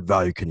 Like, all right, what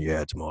value can you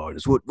add to my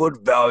audience?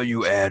 What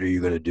value add are you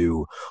gonna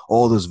do?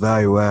 All this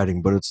value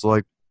adding, but it's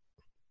like,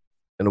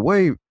 in a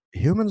way,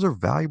 humans are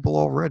valuable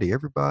already.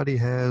 Everybody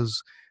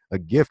has a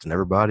gift, and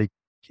everybody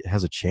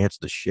has a chance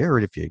to share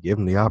it if you give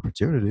them the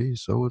opportunity.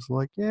 So it's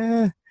like,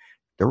 yeah,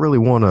 they really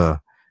want to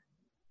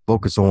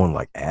focus on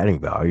like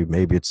adding value.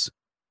 Maybe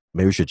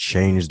we should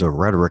change the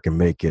rhetoric and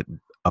make it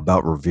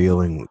about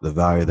revealing the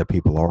value that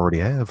people already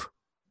have.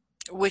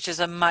 Which is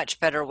a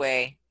much better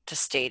way to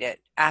state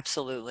it.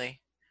 Absolutely.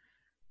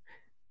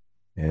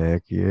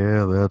 Heck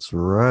yeah, that's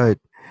right.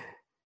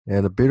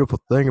 And the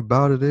beautiful thing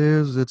about it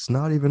is it's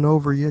not even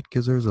over yet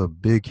because there's a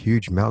big,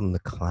 huge mountain to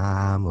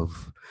climb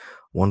of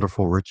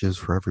wonderful riches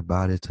for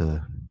everybody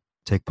to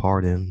take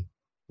part in.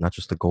 Not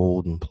just the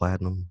gold and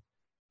platinum,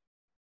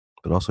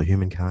 but also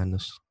human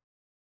kindness.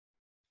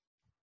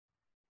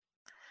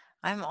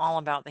 I'm all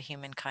about the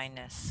human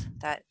kindness.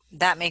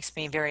 That makes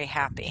me very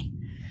happy.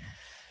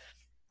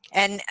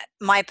 And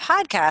my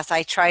podcast,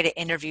 I try to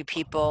interview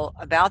people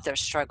about their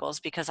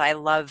struggles because I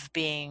love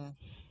being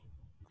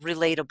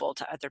relatable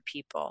to other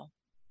people.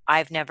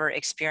 I've never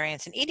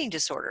experienced an eating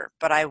disorder,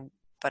 but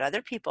but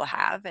other people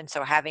have. And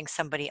so having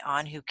somebody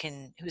on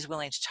who's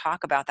willing to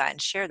talk about that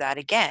and share that,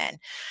 again,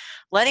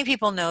 letting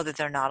people know that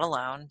they're not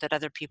alone, that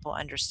other people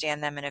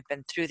understand them and have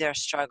been through their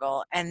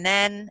struggle. And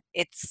then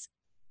it's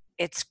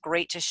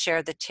great to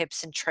share the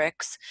tips and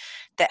tricks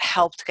that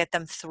helped get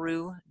them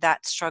through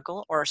that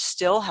struggle or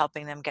still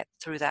helping them get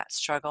through that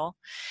struggle,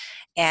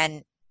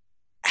 and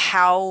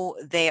how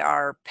they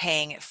are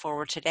paying it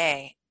forward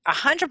today.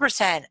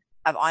 100%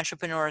 of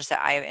entrepreneurs that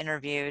I have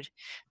interviewed,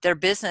 their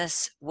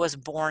business was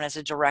born as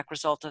a direct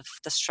result of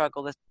the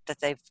struggle that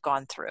they've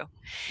gone through.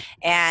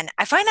 And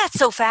I find that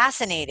so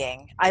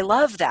fascinating. I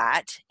love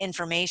that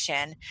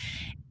information.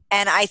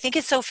 And I think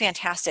it's so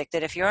fantastic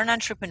that if you're an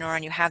entrepreneur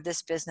and you have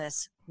this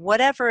business,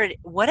 whatever it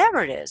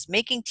is,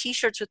 making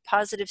t-shirts with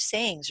positive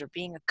sayings, or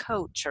being a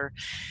coach, or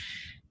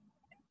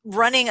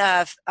running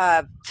a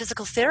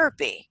physical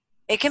therapy,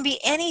 it can be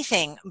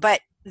anything, but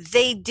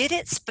they did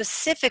it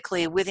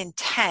specifically with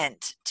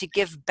intent to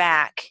give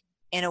back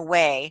in a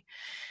way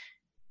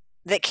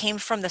that came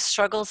from the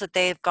struggles that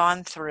they've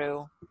gone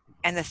through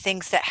and the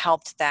things that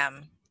helped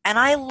them. And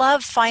I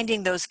love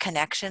finding those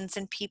connections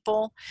in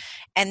people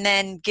and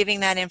then giving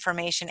that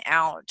information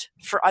out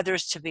for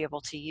others to be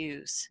able to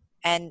use.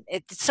 And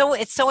it's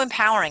so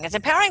empowering. It's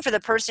empowering for the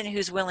person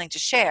who's willing to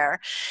share,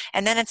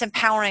 and then it's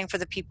empowering for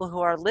the people who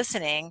are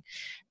listening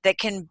that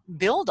can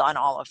build on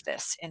all of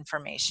this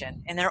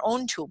information in their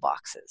own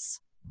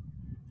toolboxes.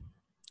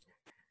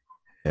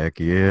 Heck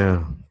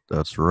yeah,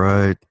 that's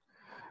right.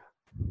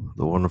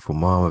 The wonderful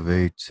mom of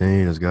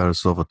 18 has got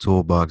herself a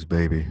toolbox,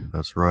 baby.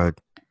 That's right.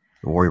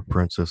 The warrior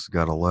princess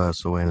got a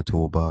lasso and a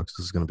toolbox.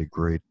 This is going to be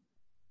great.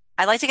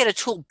 I'd like to get a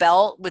tool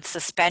belt with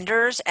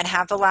suspenders and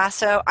have the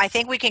lasso. I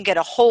think we can get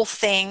a whole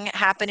thing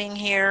happening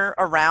here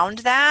around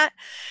that,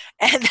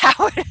 and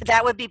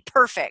that would be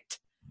perfect.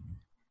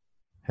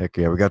 Heck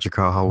yeah, we got your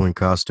Halloween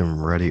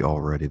costume ready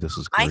already. This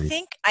is great.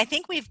 I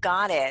think we've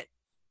got it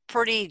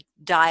pretty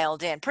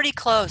dialed in, pretty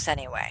close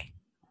anyway.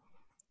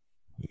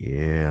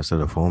 Yeah, instead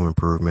of home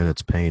improvement,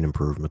 it's pain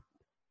improvement.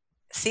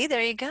 See,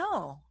 there you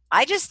go.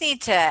 I just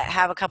need to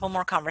have a couple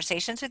more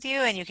conversations with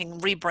you, and you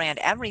can rebrand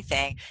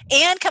everything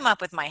and come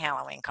up with my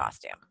Halloween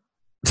costume,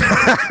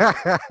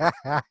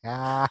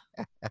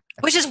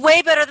 which is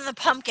way better than the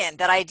pumpkin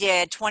that I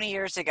did 20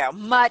 years ago.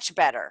 Much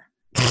better.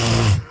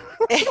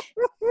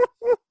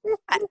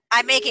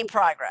 I'm making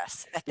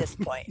progress at this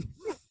point.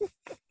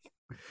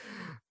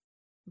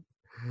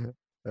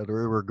 At the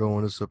rate we're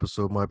going, this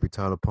episode might be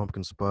titled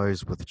Pumpkin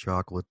Spice with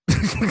Chocolate.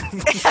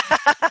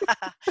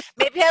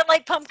 Maybe I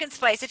like pumpkin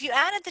spice. If you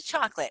added the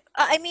chocolate,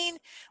 I mean,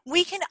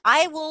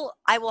 I will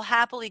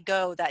happily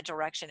go that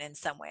direction in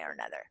some way or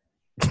another.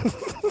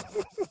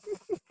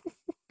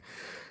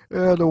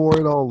 Yeah, don't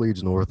worry, it all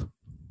leads north.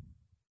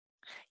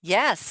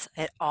 Yes,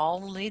 it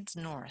all leads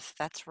north.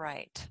 That's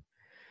right.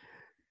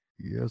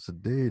 Yes,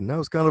 indeed. And that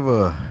was kind of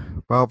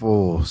a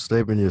powerful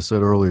statement you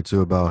said earlier,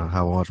 too, about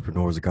how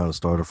entrepreneurs are kind of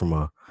started from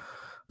a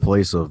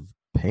place of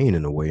pain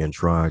in a way and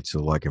trying to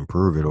like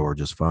improve it, or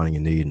just finding a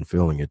need and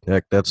filling it.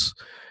 Heck, that's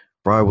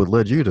probably what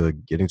led you to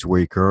getting to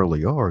where you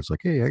currently are. It's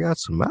like, hey, I got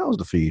some mouths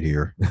to feed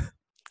here.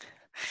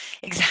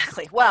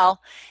 Exactly. Well,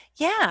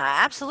 yeah,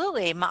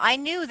 absolutely. I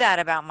knew that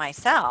about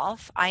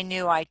myself. I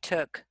knew I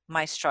took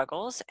my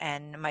struggles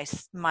and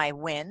my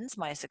wins,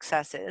 my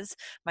successes,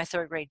 my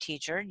third grade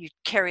teacher, you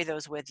carry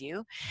those with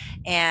you,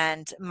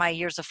 and my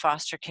years of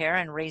foster care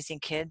and raising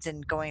kids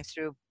and going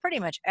through pretty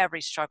much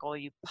every struggle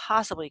you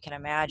possibly can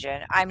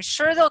imagine. I'm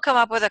sure they'll come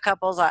up with a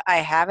couple I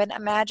haven't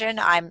imagined.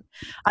 I'm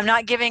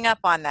not giving up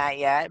on that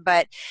yet,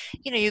 but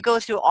you go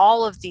through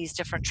all of these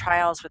different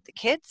trials with the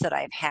kids that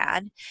I've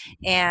had,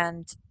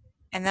 and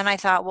then I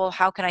thought, well,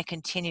 how can I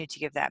continue to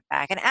give that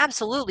back? And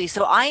absolutely.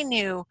 So I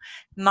knew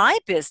my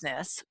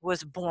business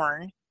was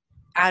born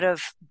as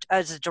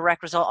a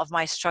direct result of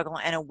my struggle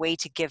and a way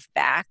to give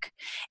back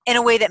in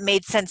a way that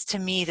made sense to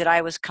me, that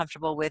I was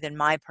comfortable with in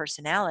my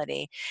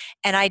personality.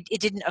 And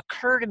it didn't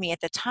occur to me at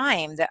the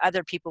time that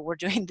other people were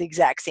doing the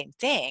exact same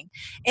thing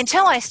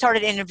until I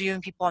started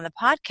interviewing people on the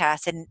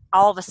podcast. And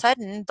all of a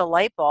sudden, the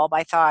light bulb,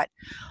 I thought,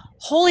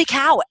 holy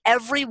cow,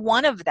 every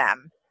one of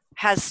them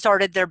has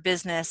started their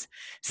business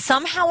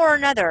somehow or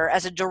another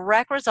as a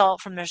direct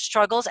result from their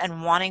struggles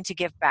and wanting to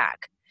give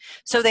back.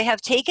 So they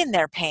have taken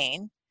their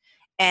pain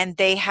and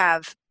they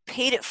have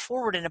paid it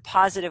forward in a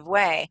positive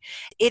way.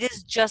 It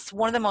is just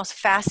one of the most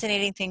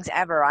fascinating things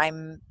ever.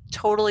 I'm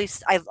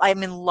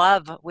in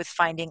love with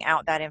finding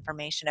out that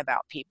information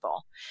about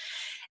people.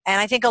 And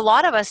I think a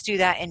lot of us do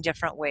that in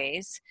different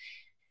ways.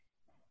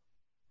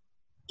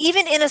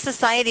 Even in a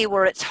society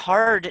where it's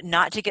hard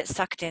not to get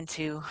sucked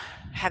into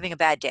having a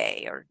bad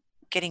day, or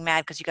getting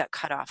mad because you got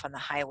cut off on the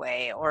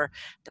highway, or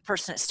the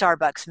person at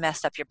Starbucks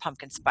messed up your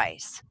pumpkin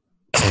spice.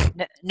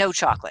 No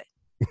chocolate.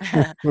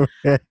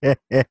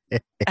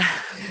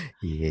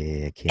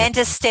 Yeah, And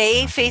to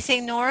stay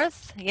facing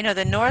north,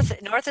 the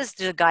north is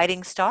the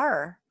guiding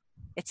star.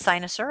 It's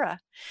Sinusura.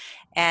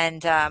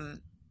 And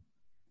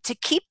to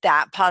keep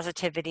that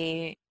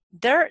positivity,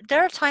 there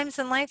are times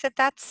in life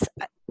that's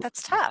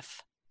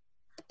tough.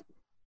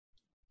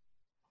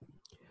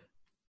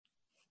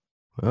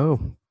 Oh,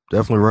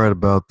 definitely right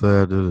about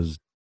that. It is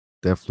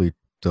definitely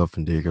tough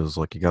indeed because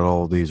like you got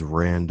all these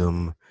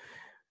random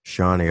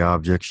shiny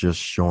objects just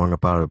showing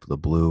up out of the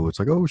blue. It's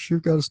like, oh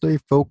shoot, gotta stay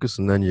focused,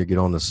 and then you get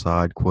on the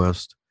side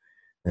quest,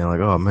 and like,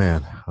 oh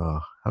man,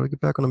 how do we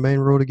get back on the main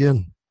road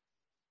again?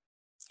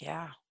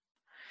 Yeah.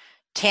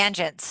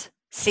 Tangents.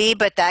 See,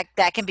 but that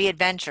can be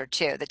adventure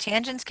too. The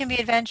tangents can be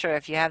adventure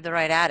if you have the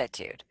right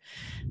attitude,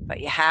 but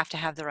you have to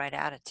have the right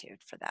attitude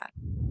for that.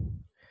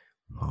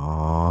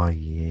 Oh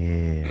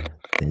yeah.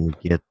 Then you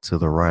get to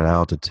the right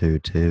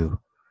altitude too.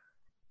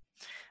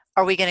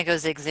 Are we going to go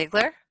Zig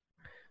Ziglar?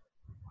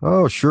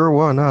 Oh sure,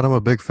 why not? I'm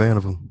a big fan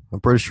of him. I'm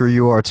pretty sure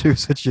you are too,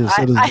 since you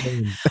said his I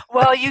name.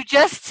 well, you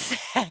just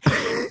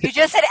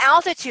said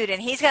altitude,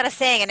 and he's got a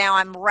saying, and now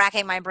I'm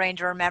racking my brain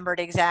to remember it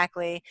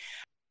exactly.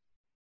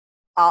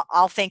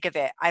 I'll think of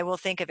it. I will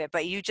think of it.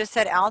 But you just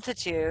said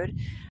altitude.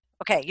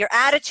 Okay, your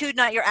attitude,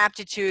 not your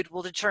aptitude,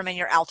 will determine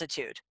your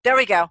altitude. There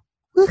we go.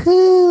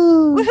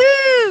 Woohoo!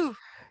 Woohoo!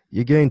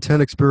 You gain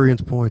 10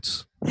 experience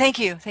points. Thank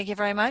you. Thank you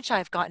very much.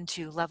 I've gotten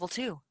to level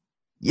 2.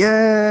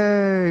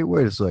 Yay!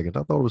 Wait a second.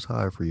 I thought it was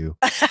high for you.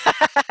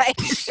 It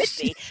should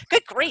be.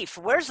 Good grief.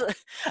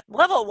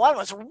 Level 1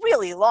 was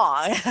really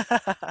long.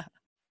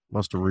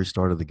 Must have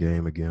restarted the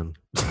game again.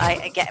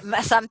 I get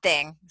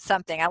something.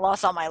 I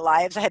lost all my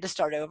lives. I had to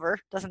start over.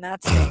 Doesn't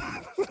that stink?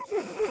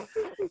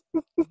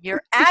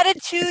 Your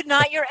attitude,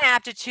 not your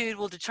aptitude,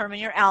 will determine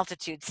your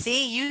altitude.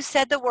 See, you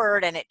said the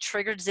word and it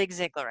triggered Zig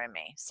Ziglar in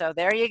me. So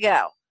there you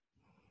go.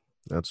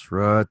 That's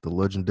right. The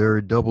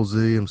legendary Double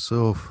Z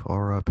himself.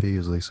 R.I.P.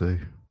 as they say.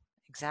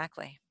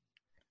 Exactly.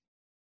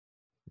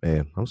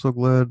 Man, I'm so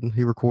glad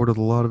he recorded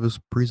a lot of his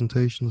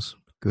presentations.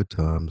 Good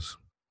times.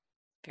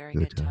 Very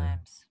Good good times.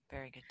 times.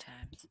 Very good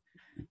times.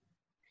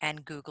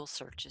 And Google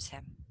searches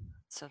him.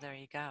 So there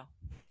you go.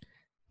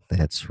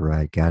 That's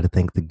right. Gotta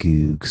thank the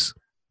Googs.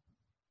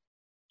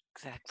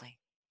 Exactly.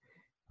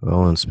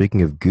 Well, and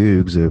speaking of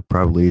Googs, it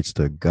probably leads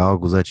to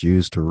goggles that you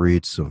use to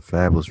read some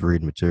fabulous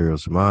reading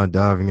materials. Mind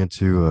diving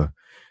into a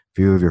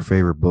few of your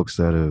favorite books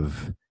that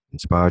have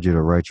inspired you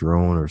to write your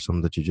own or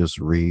some that you just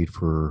read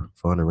for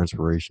fun or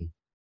inspiration?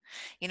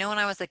 You know, when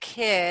I was a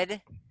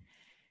kid,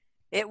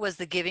 it was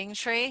The Giving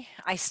Tree.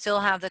 I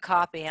still have the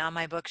copy on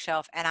my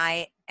bookshelf, and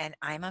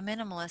I'm a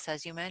minimalist,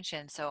 as you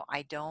mentioned, so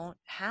I don't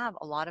have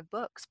a lot of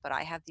books, but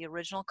I have the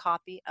original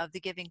copy of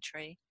The Giving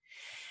Tree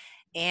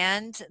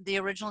and the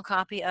original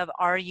copy of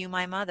Are You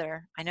My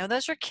Mother? I know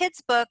those are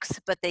kids' books,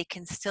 but they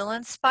can still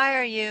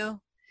inspire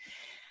you.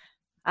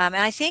 And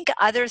I think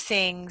other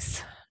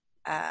things.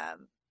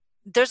 Um,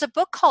 there's a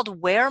book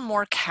called Wear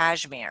More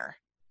Cashmere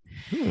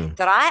Hmm.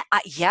 that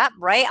yeah,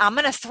 right. I'm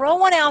going to throw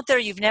one out there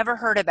you've never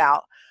heard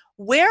about.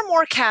 Wear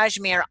More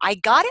Cashmere. I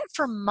got it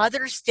for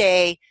Mother's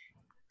Day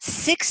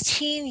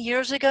 16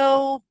 years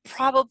ago,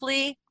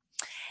 probably.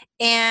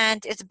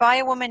 And it's by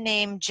a woman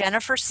named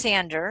Jennifer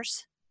Sander,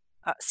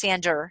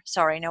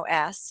 sorry, no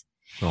S.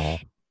 Oh,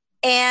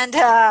 And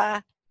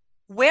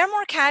Wear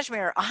More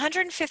Cashmere,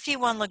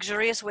 151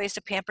 Luxurious Ways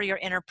to Pamper Your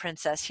Inner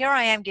Princess. Here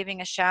I am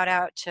giving a shout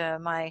out to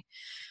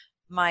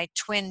my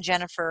twin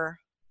Jennifer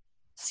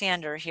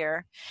Sander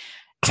here.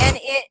 And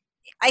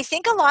I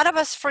think a lot of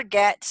us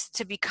forget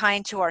to be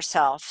kind to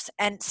ourselves,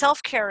 and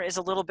self-care is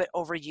a little bit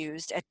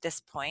overused at this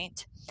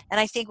point, and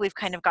I think we've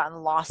kind of gotten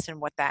lost in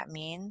what that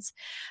means.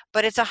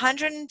 But it's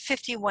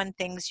 151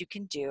 things you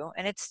can do,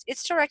 and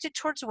it's directed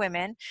towards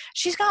women.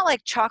 She's got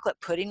like chocolate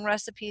pudding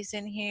recipes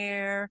in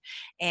here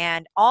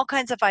and all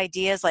kinds of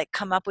ideas, like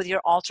come up with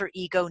your alter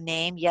ego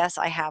name. Yes,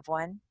 I have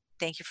one.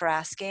 Thank you for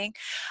asking.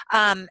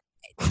 um,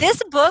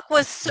 this book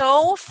was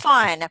so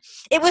fun.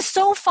 It was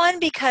so fun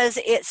because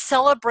it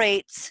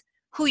celebrates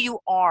who you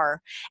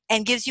are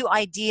and gives you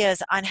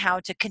ideas on how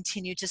to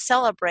continue to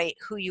celebrate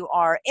who you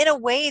are in a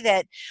way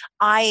that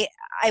I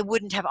I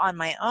wouldn't have on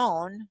my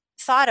own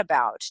thought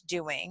about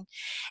doing.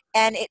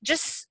 And it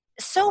just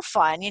so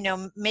fun,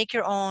 make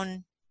your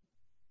own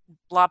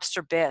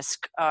lobster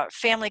bisque,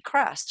 family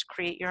crust,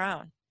 create your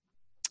own,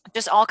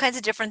 just all kinds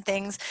of different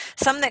things,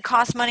 some that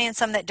cost money and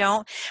some that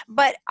don't.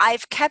 But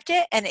I've kept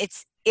it, and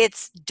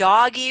it's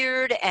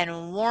dog-eared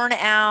and worn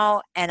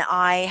out, and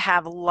I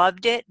have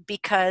loved it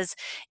because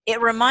it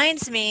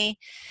reminds me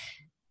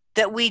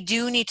that we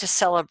do need to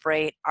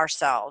celebrate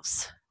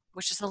ourselves,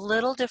 which is a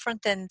little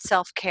different than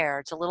self-care.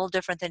 It's a little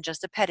different than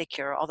just a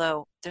pedicure,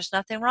 although there's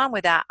nothing wrong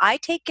with that. I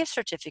take gift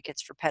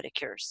certificates for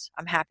pedicures.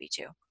 I'm happy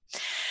to.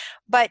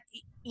 But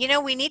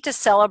we need to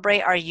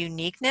celebrate our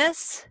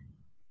uniqueness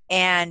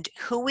and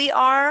who we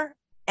are,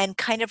 and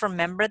kind of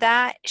remember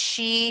that.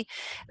 She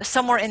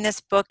Somewhere in this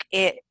book,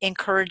 it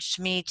encouraged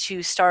me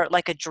to start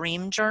like a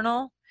dream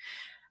journal,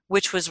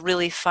 which was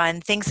really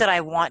fun. Things that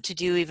I want to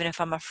do even if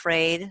I'm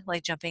afraid,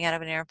 like jumping out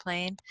of an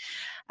airplane.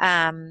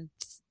 um,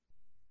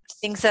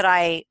 Things that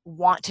I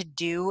want to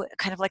do,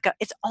 kind of like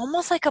it's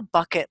almost like a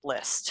bucket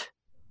list,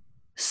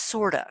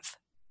 sort of,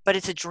 but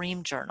it's a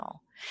dream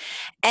journal.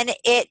 And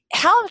it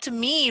helped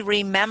me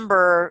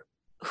remember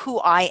who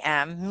I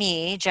am,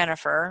 me,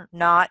 Jennifer,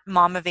 not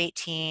mom of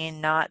 18,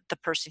 not the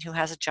person who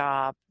has a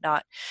job,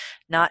 not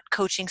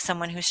coaching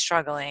someone who's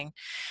struggling.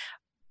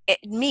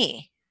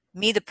 Me,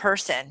 the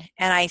person.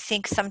 And I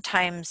think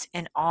sometimes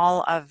in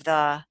all of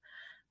the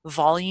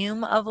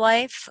volume of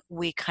life,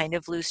 we kind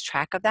of lose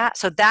track of that.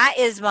 So that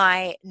is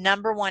my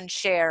number one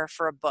share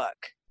for a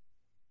book.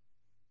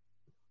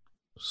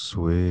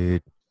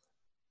 Sweet.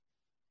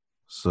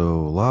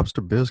 So lobster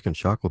bisque and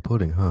chocolate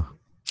pudding, huh?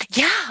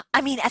 Yeah,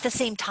 I mean, at the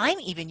same time,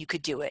 even you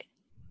could do it.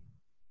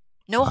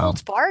 No Wow.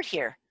 holds barred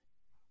here.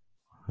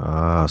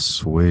 Ah,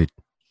 sweet.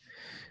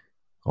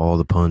 All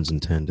the puns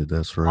intended.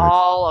 That's right.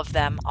 All of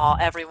them,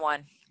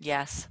 everyone.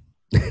 Yes.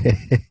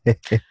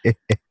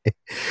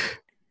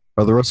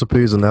 Are the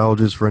recipes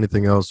analogies for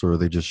anything else, or are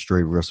they just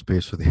straight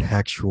recipes for the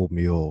actual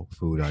meal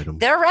food item?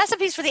 There are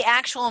recipes for the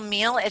actual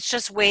meal. It's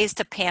just ways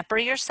to pamper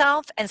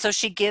yourself. And so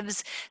she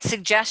gives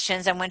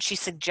suggestions. And when she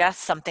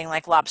suggests something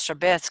like lobster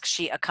bisque,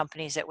 she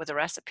accompanies it with a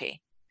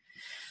recipe.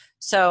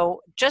 So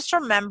just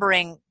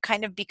remembering,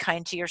 kind of be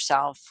kind to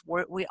yourself.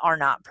 We are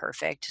not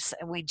perfect.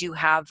 We do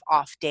have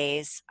off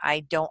days.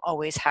 I don't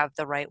always have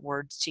the right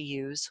words to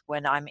use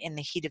when I'm in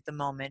the heat of the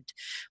moment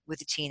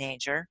with a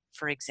teenager,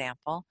 for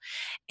example.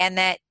 And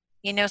that,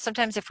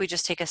 sometimes if we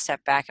just take a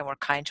step back and we're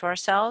kind to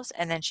ourselves,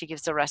 and then she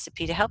gives the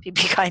recipe to help you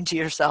be kind to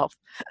yourself.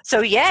 So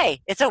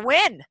yay, it's a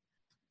win.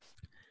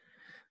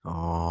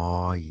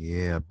 Oh,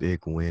 yeah.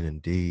 Big win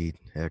indeed.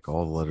 Heck,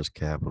 all the letters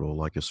capital,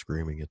 like you're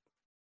screaming it.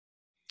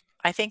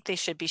 I think they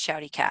should be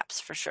shouty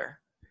caps for sure.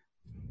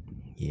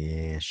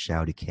 Yeah,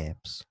 shouty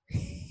caps.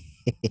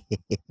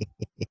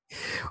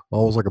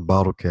 Almost like a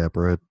bottle cap,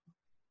 right?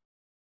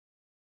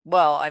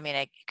 Well, I mean,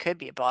 it could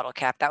be a bottle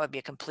cap. That would be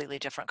a completely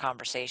different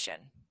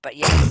conversation. But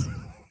yes.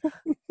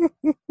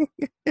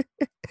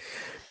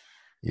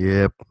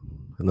 Yep.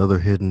 Another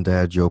hidden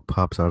dad joke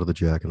pops out of the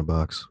Jack in the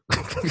Box.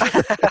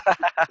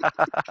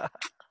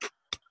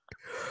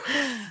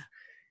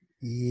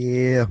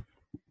 Yeah.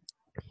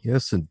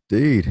 Yes,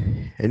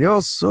 indeed. And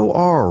y'all so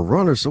are a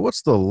runner. So,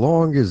 what's the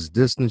longest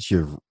distance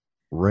you've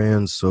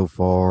ran so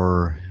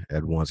far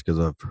at once? Because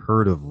I've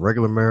heard of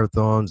regular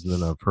marathons, and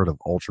then I've heard of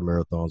ultra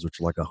marathons, which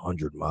are like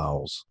 100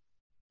 miles.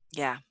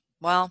 Yeah.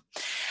 Well,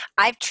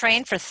 I've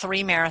trained for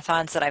 3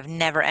 marathons that I've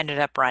never ended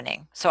up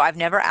running. So I've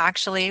never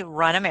actually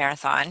run a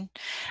marathon.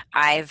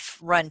 I've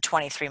run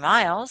 23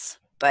 miles,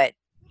 but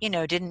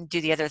didn't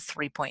do the other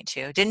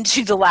 3.2. Didn't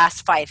do the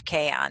last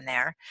 5K on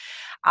there.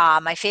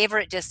 My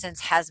favorite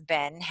distance has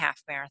been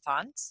half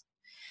marathons.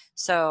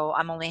 So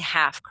I'm only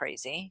half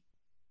crazy.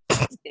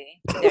 See,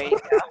 there you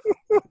go.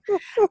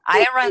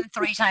 I run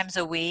 3 times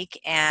a week,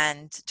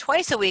 and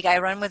twice a week I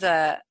run with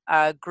a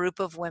group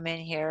of women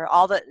here.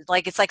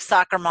 It's like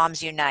Soccer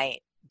Moms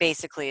Unite,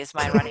 basically, is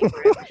my running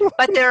group.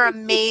 But they're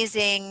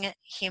amazing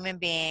human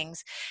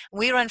beings.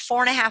 We run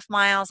 4.5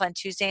 miles on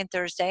Tuesday and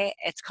Thursday.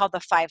 It's called the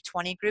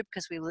 520 group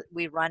because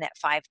we run at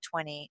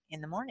 5:20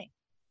 in the morning.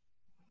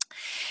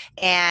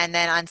 And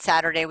then on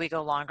Saturday we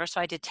go longer. So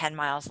I did 10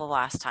 miles the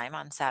last time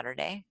on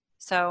Saturday.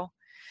 So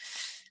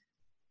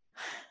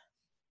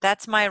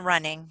that's my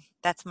running.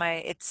 It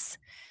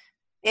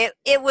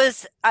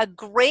was a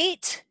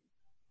great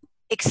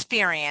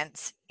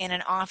experience in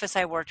an office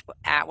I worked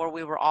at where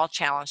we were all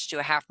challenged to do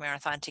a half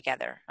marathon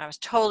together. I was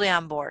totally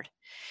on board.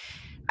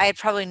 I had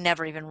probably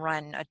never even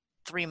run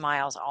 3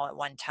 miles all at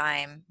one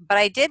time, but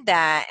I did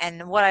that.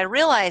 And what I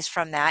realized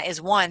from that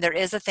is, one, there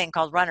is a thing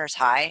called runner's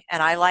high,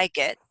 and I like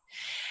it.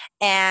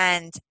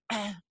 And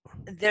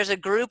there's a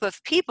group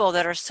of people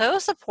that are so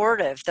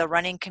supportive, the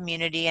running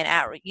community,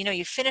 and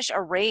you finish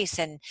a race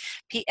and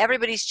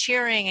everybody's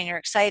cheering and you're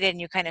excited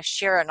and you kind of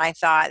share it. And I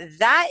thought,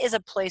 that is a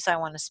place I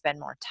want to spend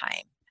more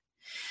time.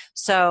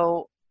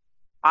 So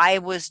I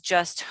was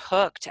just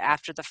hooked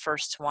after the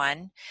first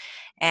one,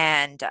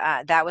 and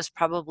that was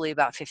probably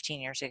about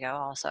 15 years ago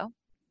also.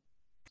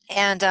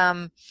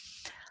 And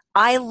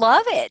I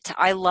love it.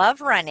 I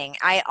love running.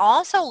 I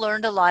also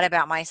learned a lot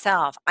about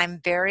myself. I'm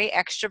very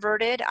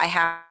extroverted. I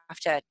have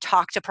to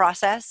talk to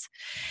process.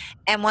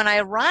 And when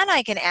I run,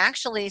 I can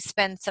actually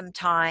spend some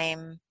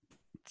time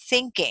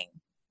thinking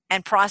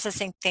and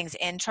processing things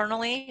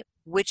internally,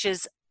 which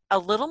is a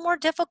little more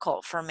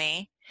difficult for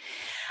me.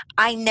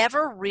 I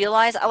never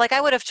realized, like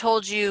I would have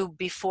told you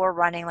before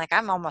running, like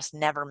I'm almost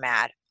never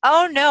mad.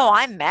 Oh no,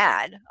 I'm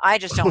mad. I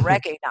just don't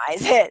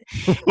recognize it.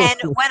 And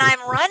when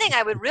I'm running,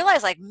 I would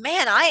realize, like,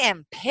 man, I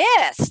am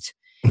pissed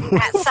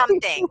at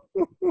something,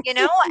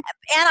 and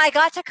I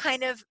got to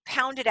kind of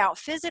pound it out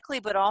physically,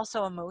 but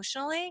also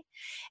emotionally.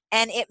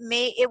 And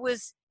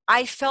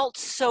I felt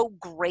so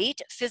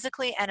great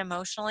physically and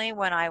emotionally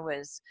when I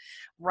was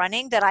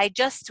running that I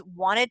just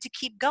wanted to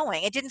keep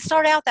going. It didn't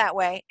start out that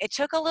way. It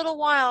took a little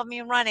while of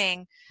me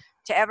running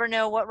to ever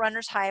know what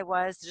runner's high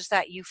was, just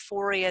that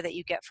euphoria that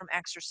you get from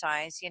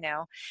exercise.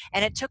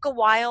 And it took a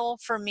while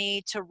for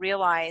me to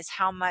realize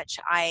how much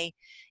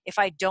if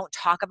I don't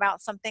talk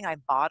about something, I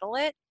bottle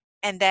it,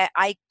 and that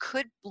I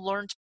could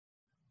learn to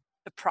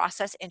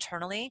process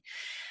internally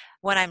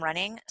when I'm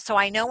running. So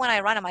I know when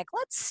I run, I'm like,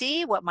 let's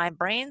see what my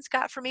brain's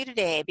got for me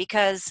today,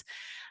 because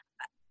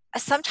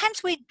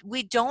sometimes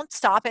we don't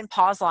stop and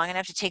pause long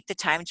enough to take the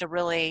time to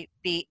really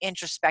be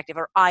introspective,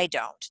 or I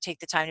don't take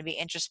the time to be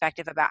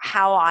introspective about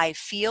how I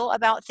feel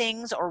about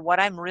things or what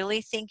I'm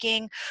really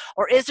thinking,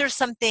 or is there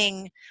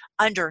something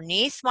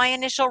underneath my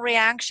initial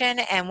reaction?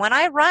 And when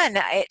I run,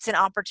 it's an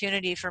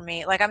opportunity for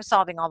me. Like, I'm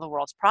solving all the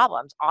world's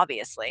problems,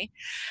 obviously,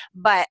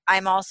 but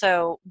I'm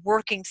also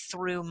working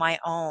through my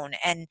own.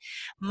 And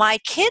my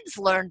kids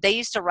learned, they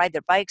used to ride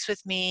their bikes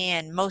with me,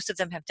 and most of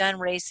them have done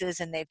races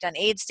and they've done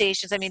aid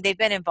stations. I mean, they've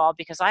been involved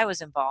because I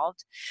was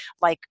involved,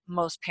 like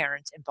most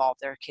parents involve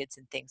their kids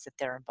in things that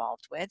they're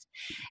involved with.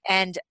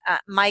 And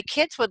my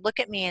kids would look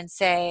at me and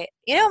say,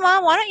 you know,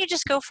 Mom, why don't you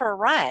just go for a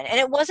run? And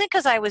it wasn't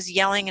because I was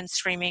yelling and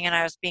screaming and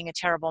I was being a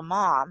terrible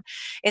mom.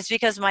 It's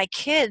because my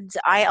kids,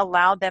 I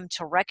allowed them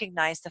to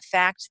recognize the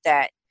fact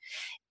that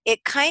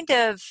it kind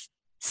of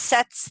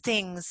sets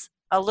things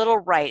a little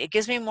right. It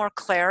gives me more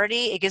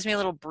clarity. It gives me a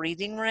little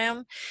breathing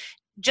room,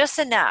 just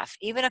enough,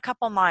 even a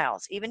couple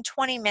miles, even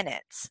 20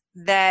 minutes,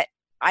 that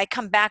I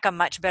come back a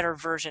much better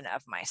version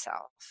of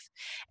myself.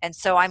 And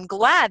so I'm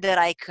glad that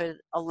I could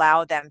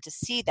allow them to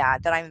see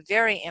that I'm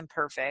very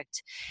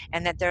imperfect,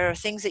 and that there are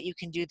things that you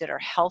can do that are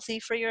healthy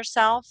for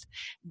yourself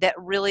that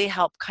really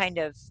help kind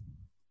of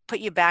put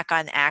you back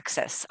on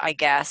axis, I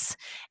guess.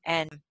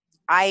 And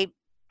I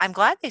I'm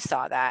glad they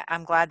saw that.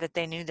 I'm glad that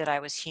they knew that I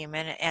was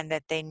human, and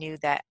that they knew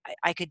that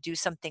I could do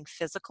something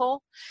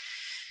physical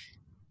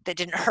that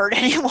didn't hurt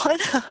anyone.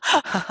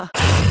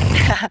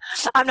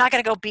 I'm not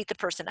going to go beat the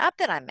person up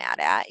that I'm mad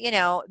at,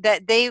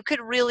 that they could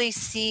really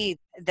see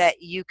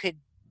that you could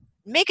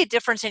make a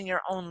difference in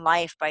your own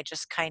life by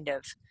just kind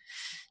of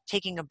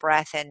taking a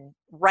breath and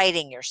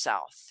righting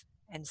yourself.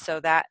 And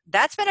so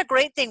that's been a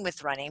great thing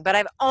with running, but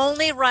I've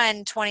only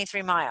run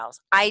 23 miles.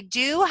 I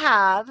do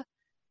have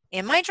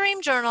in my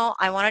dream journal,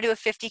 I want to do a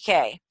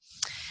 50K.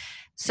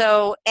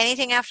 So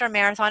anything after a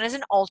marathon is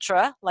an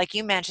ultra, like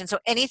you mentioned. So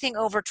anything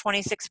over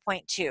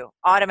 26.2,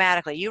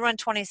 automatically. You run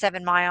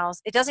 27 miles.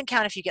 It doesn't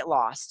count if you get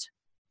lost.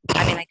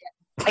 I mean,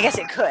 I guess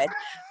it could.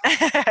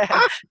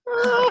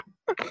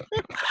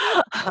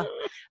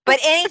 But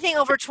anything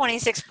over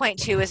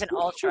 26.2 is an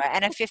ultra,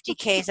 and a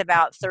 50K is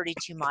about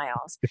 32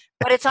 miles.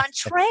 But it's on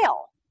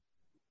trail.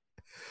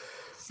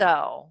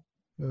 So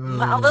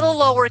a little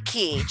lower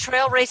key.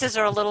 Trail races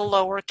are a little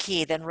lower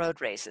key than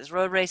road races.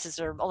 Road races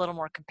are a little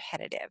more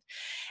competitive,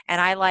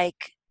 and I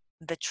like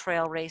the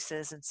trail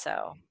races. And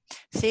so,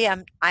 see,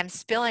 I'm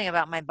spilling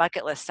about my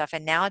bucket list stuff,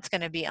 and now it's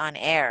going to be on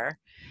air,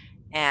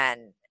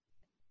 and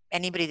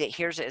anybody that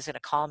hears it is going to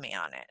call me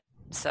on it.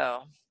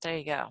 So there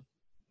you go.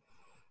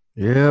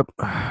 Yep.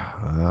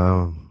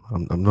 I'm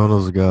not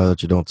as a guy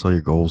that you don't tell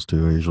your goals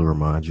to. I usually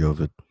remind you of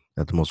it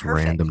at the most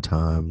Perfect. random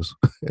times.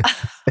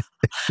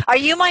 Are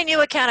you my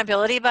new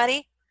accountability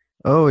buddy?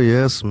 Oh,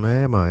 yes,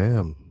 ma'am, I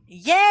am.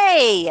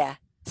 Yay!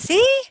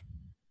 See?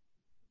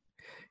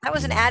 That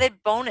was an Yeah, added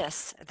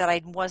bonus that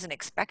I wasn't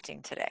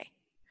expecting today.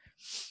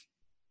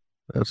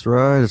 that's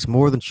right. It's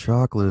more than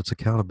chocolate, it's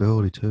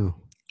accountability, too.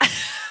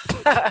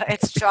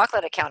 It's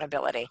chocolate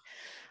accountability.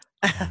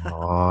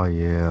 Oh,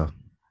 yeah.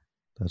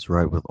 That's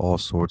right, with all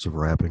sorts of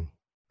rapping.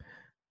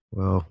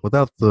 Well,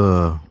 without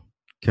the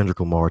Kendrick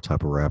Lamar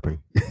type of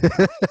rapping.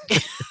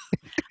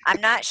 I'm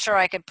not sure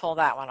I could pull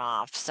that one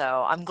off,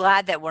 so I'm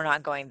glad that we're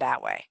not going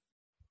that way.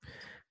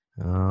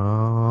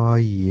 Oh,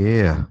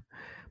 yeah.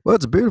 Well,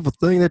 it's a beautiful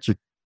thing that your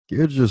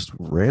kid just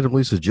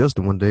randomly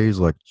suggested one day. He's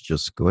like,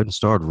 just go ahead and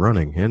start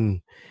running.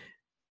 And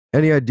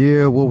any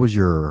idea what was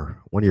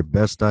one of your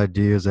best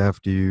ideas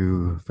after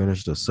you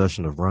finished a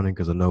session of running?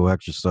 Because I know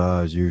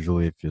exercise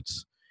usually, if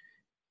it's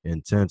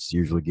intense,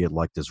 you usually get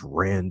like this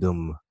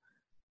random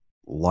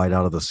light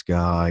out of the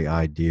sky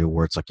idea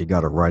where it's like you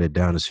got to write it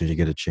down as soon as you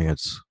get a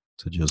chance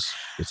to just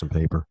get some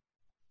paper.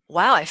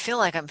 Wow, I feel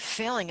like I'm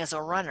failing as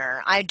a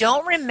runner. I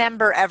don't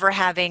remember ever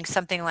having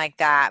something like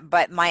that,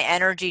 but my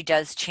energy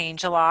does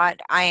change a lot.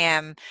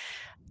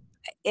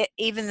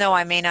 Even though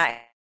I may not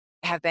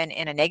have been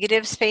in a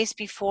negative space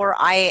before,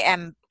 I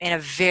am in a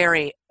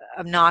very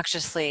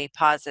obnoxiously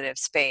positive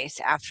space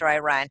after I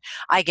run.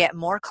 I get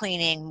more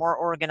cleaning, more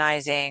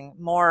organizing,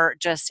 more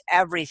just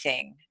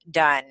everything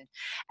done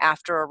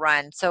after a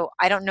run. So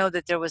I don't know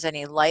that there was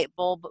any light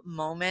bulb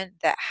moment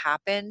that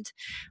happened,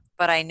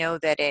 but I know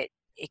that it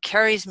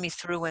carries me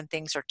through when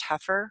things are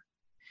tougher,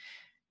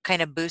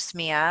 kind of boosts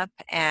me up,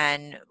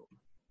 and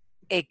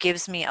it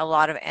gives me a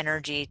lot of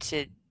energy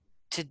to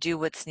do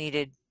what's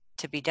needed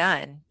to be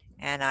done.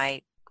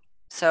 And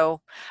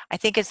so I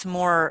think it's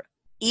more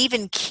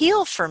even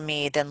keel for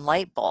me than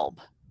light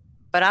bulb.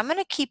 But I'm going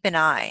to keep an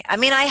eye. I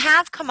mean, I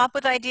have come up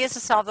with ideas to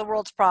solve the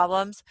world's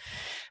problems,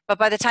 but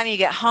by the time you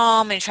get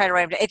home and you try to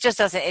write them,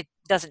 it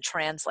doesn't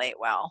translate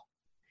well.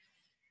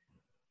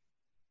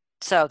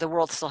 So the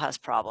world still has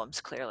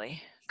problems,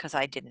 clearly, because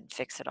I didn't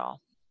fix it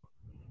all.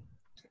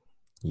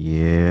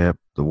 Yep,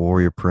 the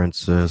warrior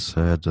princess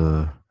had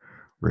to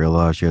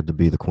realize she had to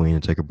be the queen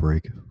and take a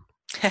break.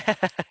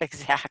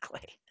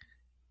 Exactly.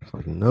 It's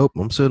like, nope,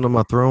 I'm sitting on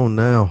my throne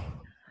now.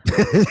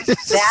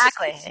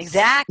 Exactly.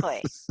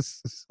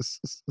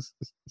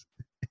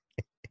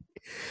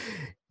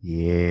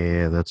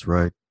 Yeah, that's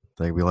right.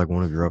 That'd be like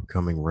one of your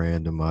upcoming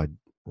random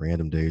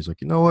days.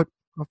 Like, you know what?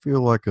 I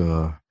feel like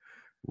a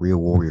real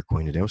warrior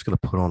queen today. I'm just gonna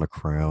put on a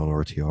crown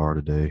or a tiara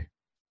today.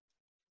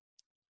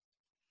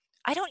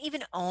 I don't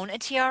even own a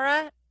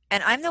tiara,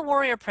 and I'm the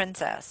warrior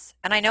princess.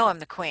 And I know I'm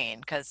the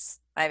queen because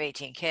I have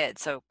 18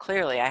 kids, so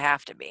clearly I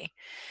have to be.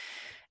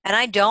 And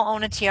I don't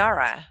own a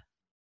tiara.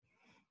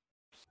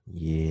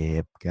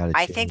 Yep, gotta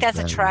I think change that's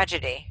a that one.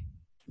 tragedy.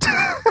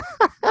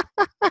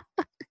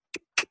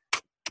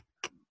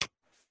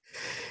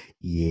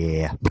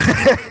 Yeah.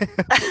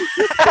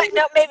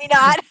 No, maybe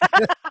not.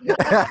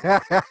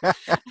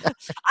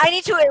 I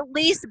need to at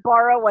least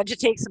borrow one to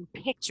take some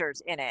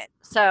pictures in it.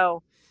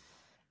 So,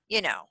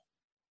 you know,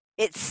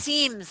 it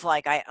seems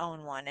like I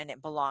own one and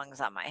it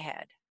belongs on my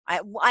head.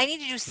 I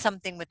need to do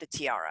something with the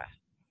tiara.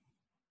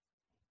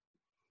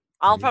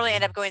 I'll probably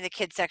end up going to the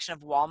kids section of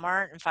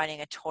Walmart and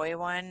finding a toy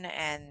one,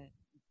 and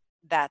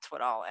that's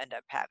what I'll end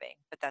up having,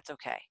 but that's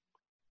okay.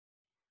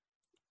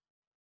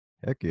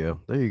 Heck yeah.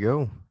 There you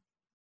go.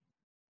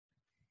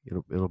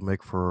 It'll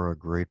make for a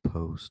great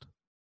post.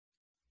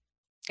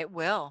 It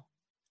will.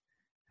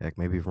 Heck,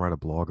 maybe even write a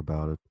blog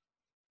about it.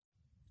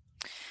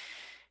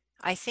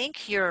 I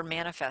think you're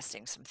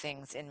manifesting some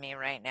things in me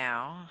right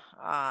now.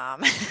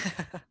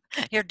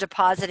 You're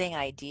depositing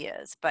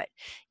ideas, but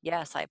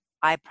yes,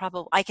 I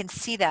probably I can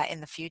see that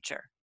in the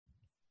future.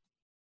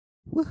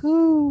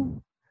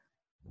 Woohoo!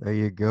 There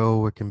you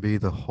go. It could be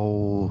the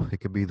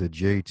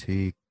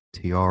JT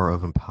TR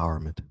of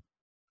empowerment.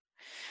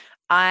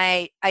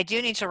 I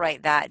do need to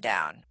write that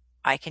down.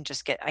 I can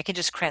just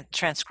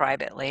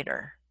transcribe it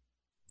later.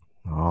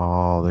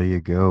 Oh, there you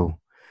go.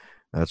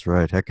 That's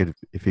right. Heck,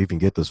 if you even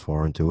get this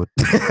far into it.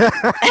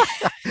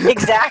 It's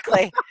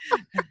Exactly.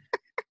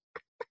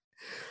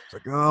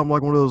 like, oh, I'm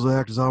like one of those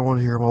actors. I don't want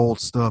to hear my old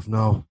stuff.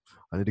 No,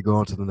 I need to go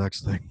on to the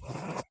next thing.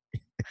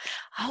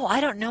 Oh, I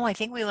don't know. I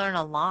think we learn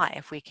a lot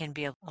if we can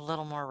be a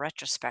little more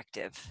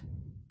retrospective.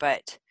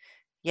 But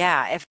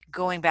yeah, if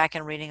going back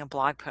and reading a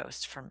blog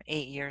post from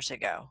 8 years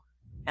ago,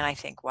 and I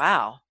think,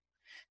 wow,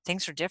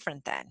 things are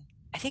different then.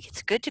 I think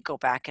it's good to go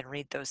back and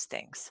read those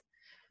things.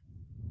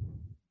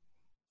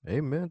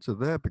 Amen to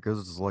that, because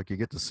it's like you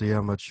get to see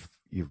how much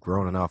you've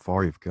grown and how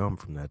far you've come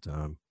from that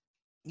time.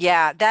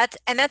 Yeah, that's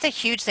a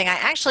huge thing. I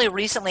actually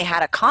recently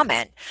had a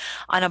comment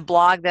on a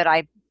blog that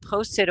I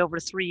posted over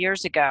 3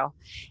 years ago,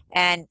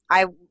 and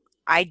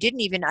I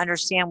didn't even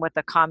understand what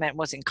the comment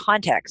was in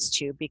context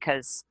to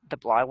because the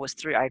blog was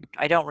through.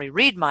 I don't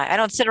reread I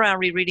don't sit around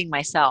rereading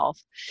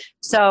myself.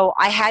 So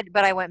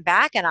but I went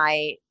back and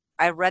I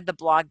read the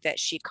blog that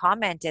she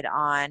commented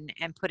on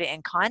and put it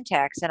in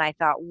context, and I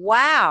thought,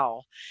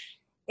 wow,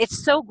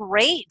 it's so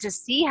great to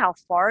see how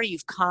far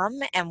you've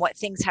come and what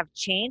things have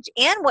changed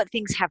and what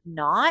things have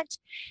not.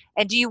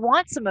 And do you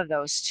want some of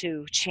those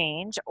to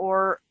change,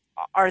 or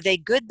are they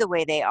good the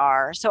way they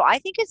are? So I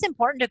think it's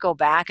important to go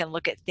back and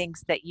look at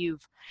things that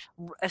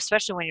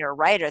especially when you're a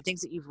writer, things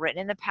that you've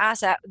written in the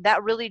past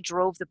that really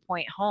drove the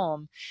point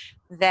home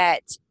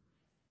that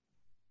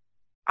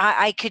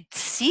I could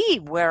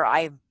see where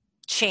I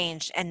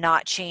changed and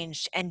not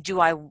changed, and do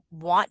I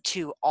want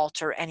to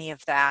alter any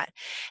of that?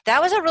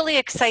 That was a really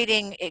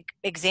exciting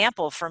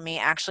example for me,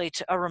 actually,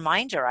 to a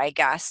reminder, I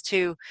guess,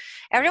 to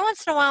every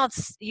once in a while,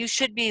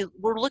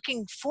 we're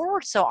looking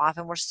forward so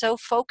often. We're so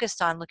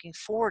focused on looking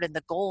forward and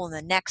the goal and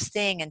the next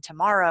thing and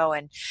tomorrow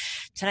and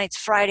tonight's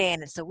Friday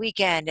and it's the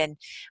weekend. And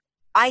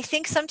I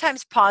think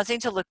sometimes pausing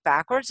to look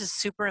backwards is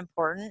super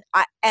important.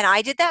 And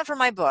I did that for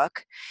my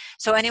book.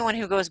 So anyone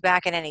who goes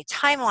back in any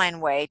timeline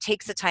way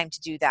takes the time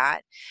to do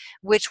that,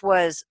 which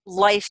was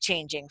life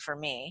changing for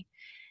me.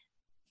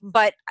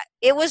 But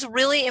it was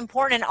really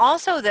important. And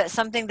also that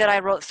something that I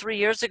wrote 3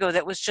 years ago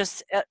that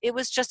it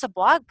was just a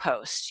blog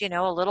post,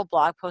 a little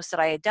blog post that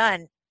I had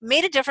done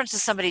made a difference to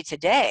somebody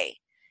today.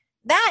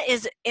 That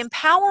is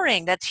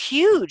empowering. That's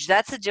huge.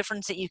 That's the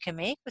difference that you can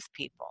make with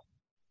people.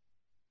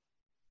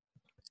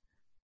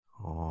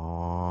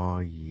 Oh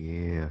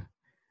yeah,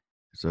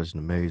 it's such an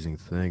amazing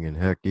thing. And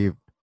heck, if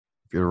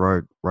you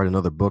write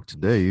another book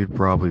today, you'd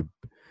probably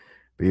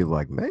be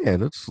like,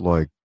 man, it's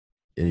like,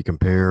 and you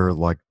compare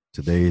like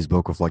today's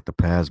book with like the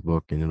past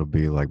book, and it'll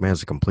be like, man,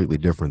 it's a completely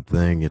different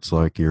thing. It's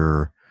like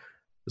the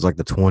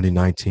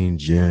 2019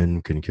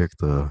 Jen can kick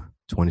the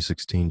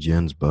 2016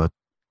 Jen's butt.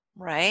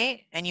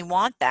 Right? And you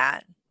want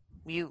that.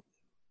 You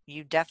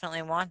you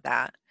definitely want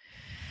that.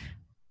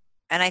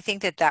 And I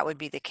think that that would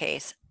be the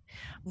case.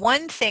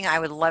 One thing I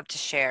would love to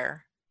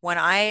share, when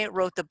I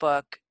wrote the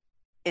book,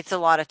 it's a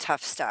lot of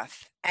tough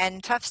stuff.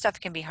 And tough stuff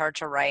can be hard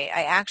to write.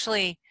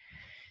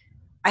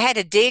 I had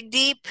to dig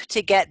deep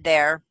to get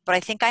there, but I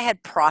think I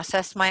had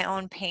processed my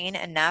own pain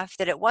enough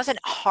that it wasn't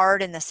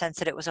hard in the sense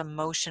that it was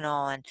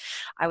emotional and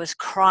I was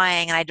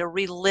crying and I had to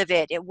relive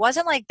it. It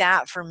wasn't like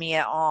that for me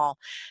at all.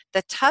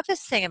 The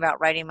toughest thing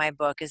about writing my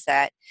book is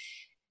that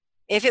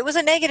if it was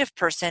a negative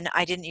person,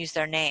 I didn't use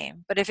their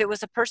name. But if it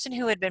was a person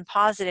who had been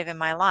positive in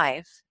my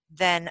life,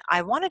 then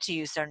I wanted to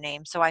use their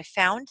name. So I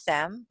found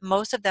them.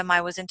 Most of them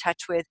I was in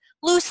touch with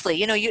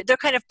loosely. They're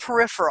kind of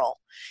peripheral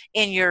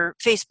in your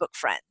Facebook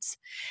friends,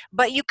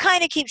 but you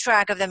kind of keep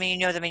track of them and you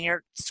know them and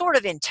you're sort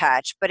of in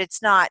touch, but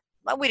it's not,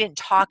 well, we didn't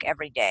talk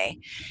every day.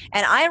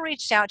 And I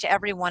reached out to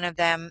every one of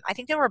them. I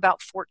think there were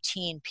about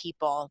 14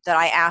 people that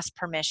I asked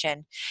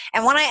permission.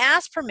 And when I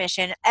asked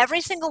permission, every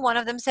single one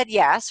of them said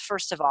yes,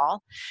 first of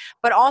all,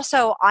 but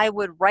also I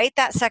would write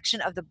that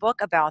section of the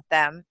book about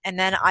them, and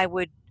then I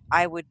would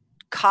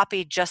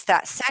copy just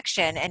that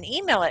section and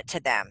email it to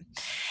them.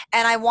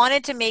 And I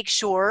wanted to make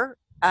sure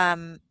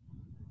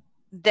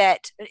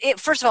that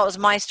first of all, it was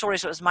my story,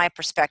 so it was my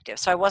perspective.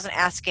 So I wasn't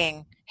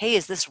asking, hey,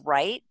 is this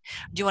right?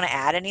 Do you want to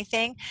add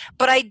anything?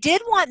 But I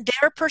did want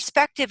their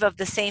perspective of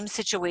the same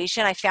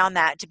situation. I found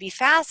that to be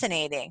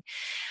fascinating.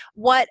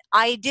 What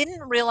I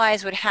didn't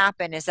realize would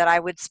happen is that I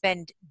would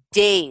spend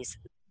days.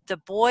 The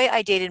boy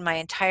I dated my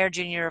entire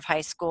junior year of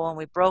high school, and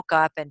we broke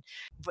up, and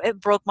it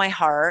broke my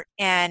heart.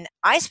 And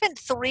I spent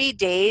 3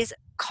 days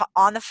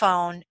on the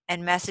phone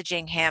and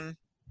messaging him.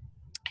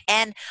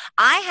 And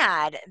I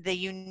had the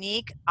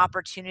unique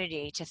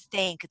opportunity to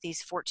thank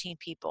these 14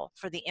 people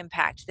for the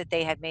impact that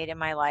they had made in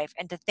my life,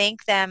 and to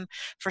thank them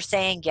for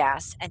saying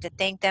yes, and to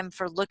thank them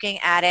for looking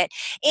at it.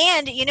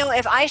 And,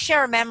 if I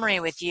share a memory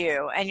with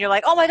you and you're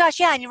like, oh my gosh,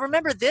 yeah, and you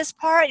remember this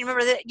part, you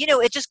remember that,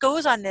 it just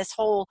goes on this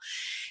whole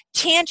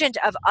tangent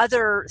of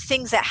other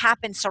things that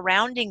happen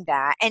surrounding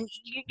that. And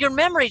your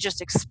memory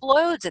just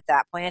explodes at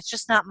that point. It's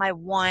just not my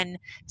one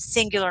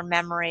singular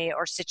memory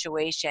or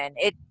situation.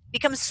 It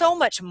becomes so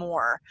much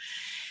more.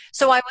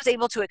 So I was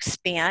able to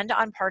expand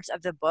on parts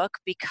of the book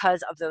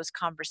because of those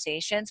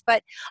conversations.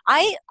 But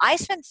I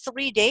spent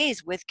 3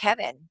 days with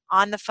Kevin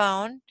on the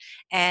phone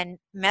and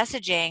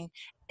messaging,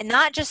 and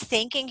not just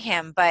thanking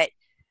him, but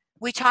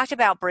we talked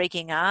about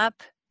breaking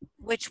up,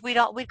 which we'd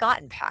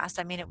gotten past.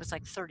 I mean, it was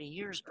like 30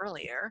 years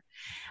earlier.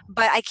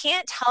 But I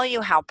can't tell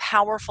you how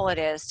powerful it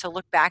is to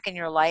look back in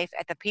your life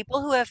at the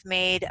people who have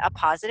made a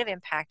positive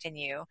impact in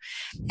you,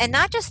 and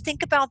not just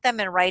think about them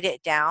and write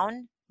it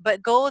down,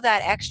 but go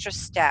that extra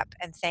step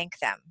and thank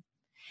them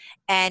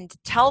and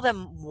tell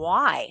them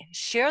why.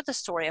 Share the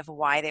story of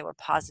why they were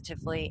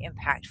positively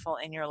impactful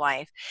in your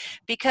life,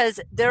 because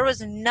there was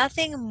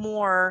nothing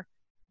more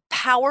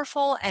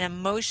powerful and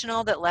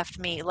emotional that left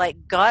me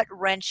like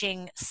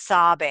gut-wrenching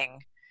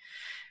sobbing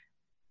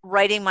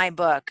writing my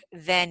book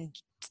than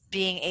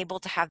being able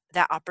to have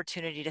that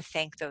opportunity to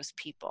thank those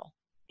people.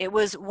 It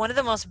was one of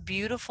the most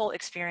beautiful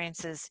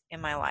experiences in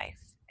my life,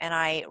 and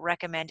I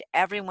recommend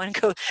everyone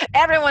go.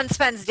 Everyone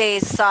spends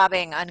days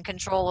sobbing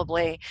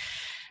uncontrollably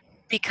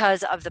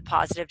because of the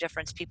positive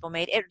difference people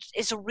made. It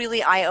is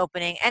really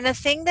eye-opening. And the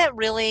thing that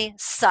really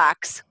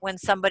sucks when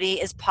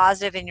somebody is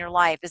positive in your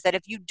life is that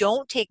if you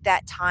don't take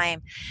that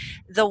time,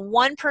 the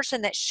one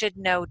person that should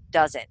know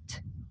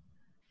doesn't.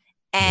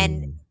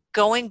 And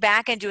going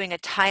back and doing a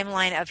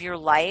timeline of your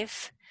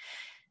life,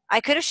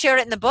 I could have shared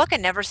it in the book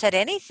and never said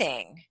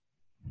anything.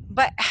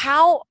 But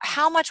how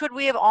much would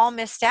we have all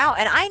missed out?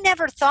 And I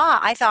never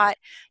thought, I thought,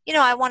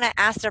 I want to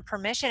ask their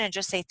permission and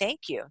just say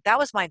thank you. That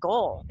was my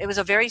goal. It was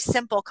a very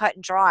simple cut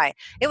and dry.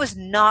 It was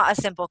not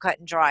a simple cut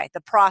and dry.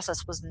 The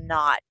process was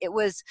not. It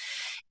was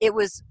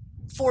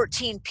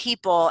 14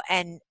 people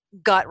and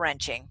gut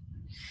wrenching,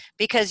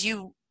 because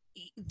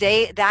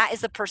that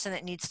is the person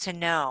that needs to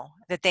know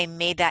that they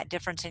made that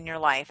difference in your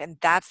life, and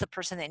that's the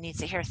person that needs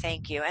to hear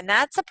thank you, and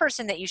that's the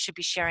person that you should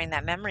be sharing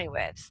that memory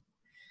with.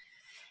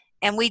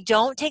 And we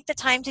don't take the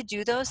time to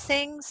do those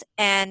things.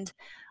 And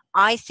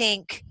I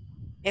think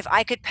if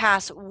I could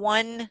pass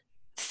one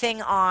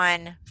thing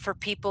on for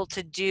people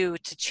to do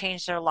to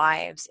change their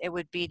lives, it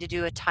would be to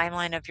do a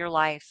timeline of your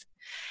life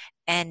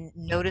and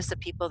notice the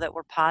people that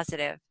were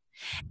positive.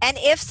 And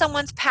if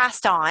someone's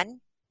passed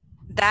on,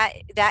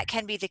 that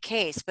can be the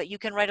case, but you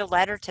can write a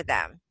letter to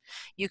them.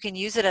 You can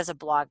use it as a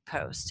blog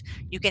post.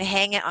 You can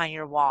hang it on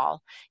your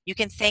wall. You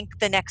can thank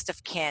the next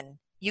of kin.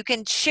 You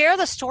can share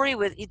the story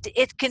with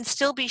it can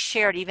still be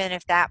shared even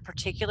if that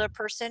particular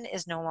person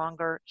is no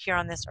longer here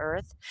on this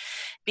earth,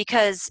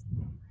 because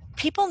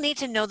people need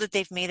to know that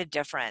they've made a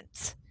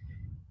difference,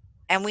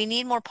 and we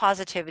need more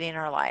positivity in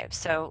our lives.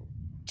 So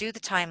do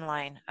the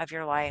timeline of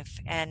your life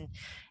and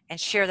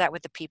share that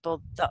with the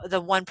people,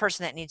 the one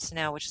person that needs to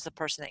know, which is the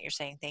person that you're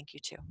saying thank you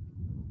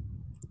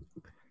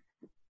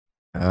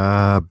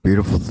to.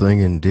 Beautiful thing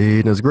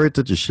indeed. And it's great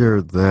that you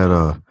shared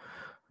that.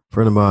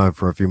 Friend of mine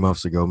for a few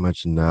months ago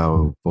mentioned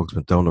how folks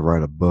been telling him to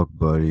write a book,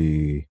 but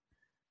he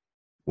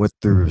went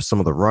through some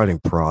of the writing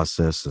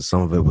process, and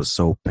some of it was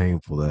so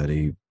painful that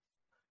he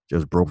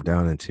just broke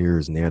down in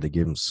tears, and he had to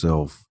give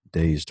himself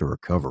days to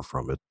recover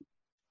from it.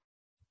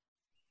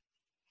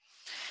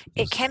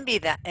 It can be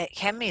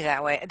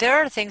that way. There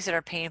are things that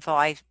are painful.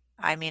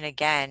 I mean,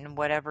 again,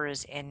 whatever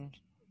is in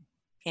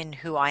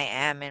who I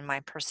am, in my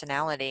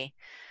personality,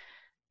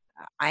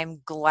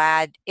 I'm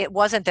glad it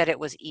wasn't that it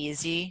was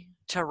easy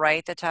to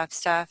write the tough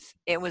stuff.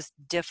 It was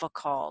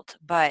difficult,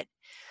 but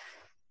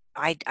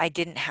I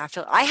didn't have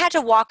to. I had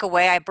to walk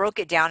away. I broke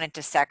it down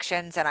into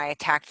sections and I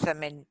attacked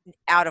them in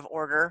out of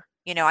order.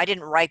 I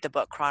didn't write the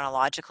book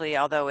chronologically,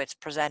 although it's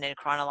presented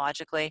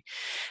chronologically,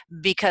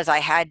 because I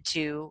had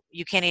to.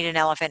 You can't eat an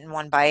elephant in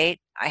one bite.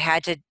 I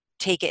had to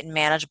take it in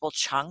manageable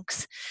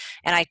chunks,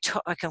 and I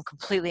can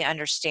completely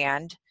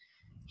understand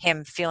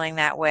him feeling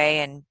that way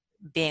and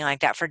being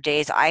like that for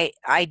days.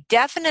 I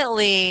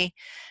definitely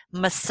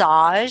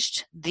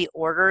massaged the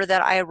order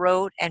that I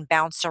wrote and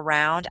bounced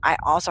around. I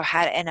also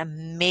had an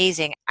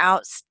amazing,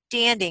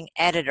 outstanding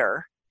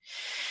editor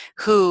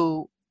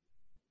who,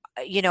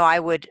 I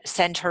would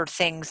send her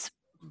things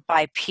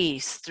by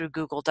piece through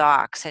Google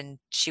Docs, and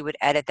she would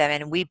edit them,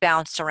 and we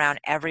bounced around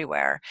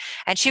everywhere.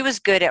 And she was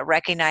good at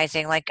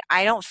recognizing, like,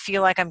 I don't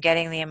feel like I'm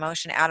getting the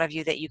emotion out of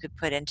you that you could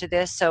put into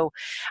this. So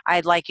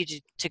I'd like you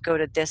to go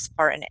to this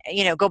part and,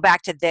 go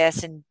back to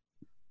this. And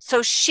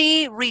so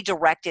she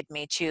redirected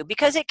me too,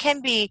 because it can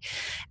be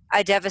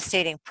a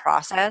devastating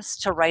process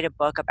to write a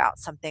book about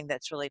something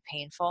that's really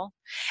painful.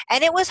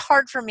 And it was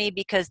hard for me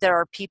because there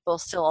are people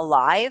still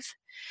alive.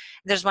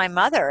 There's my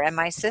mother and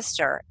my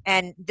sister,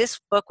 and this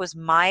book was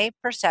my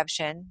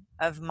perception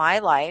of my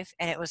life,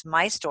 and it was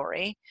my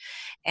story,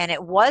 and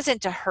it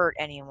wasn't to hurt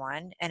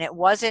anyone, and it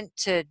wasn't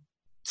to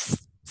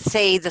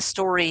say the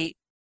story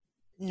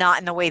not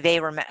in the way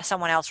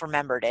someone else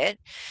remembered it.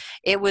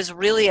 It was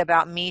really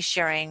about me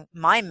sharing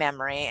my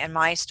memory and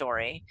my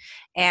story.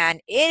 And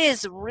it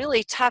is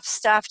really tough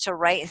stuff to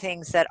write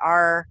things that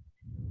are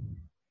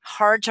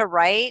hard to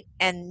write,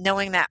 and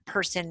knowing that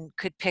person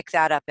could pick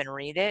that up and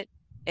read it.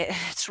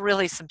 It's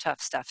really some tough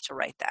stuff to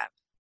write that.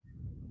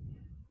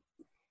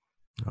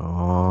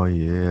 Oh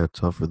yeah,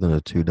 tougher than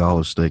a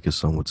 $2 steak, as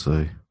some would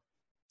say.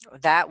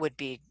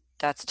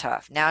 That's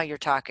tough. Now you're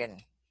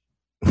talking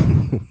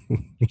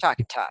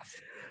tough.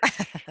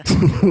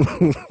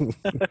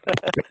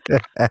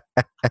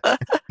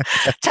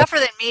 Tougher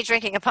than me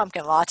drinking a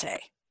pumpkin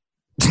latte.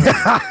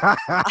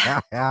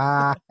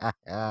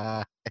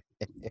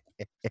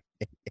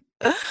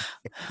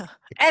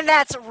 And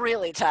that's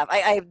really tough.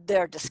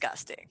 They're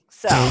disgusting.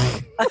 So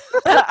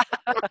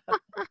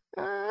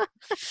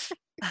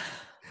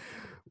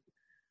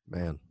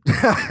man.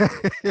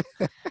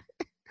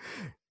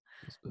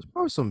 There's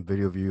probably some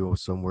video of you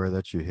somewhere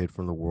that you hid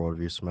from the world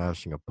of you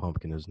smashing a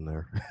pumpkin, isn't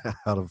there?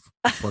 Out of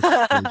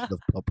of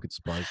pumpkin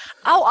spice.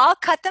 Oh, I'll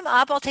cut them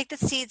up. I'll take the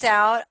seeds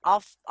out.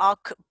 I'll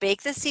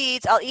bake the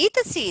seeds. I'll eat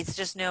the seeds.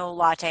 Just no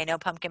latte, no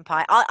pumpkin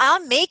pie.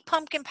 I'll make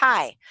pumpkin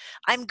pie.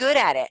 I'm good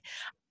at it.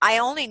 I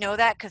only know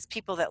that because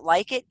people that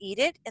like it eat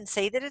it and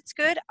say that it's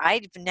good.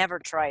 I've never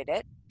tried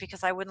it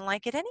because I wouldn't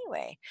like it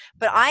anyway.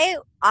 But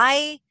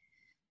I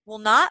will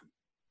not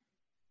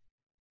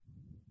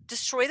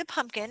destroy the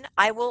pumpkin.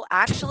 I will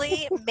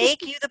actually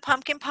make you the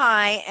pumpkin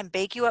pie and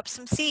bake you up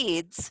some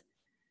seeds.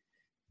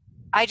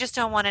 I just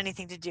don't want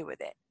anything to do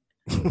with it.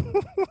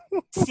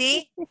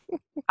 See,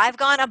 I've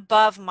gone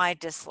above my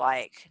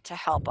dislike to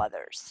help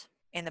others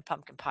in the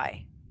pumpkin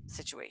pie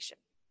situation.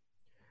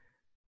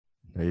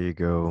 There you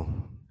go.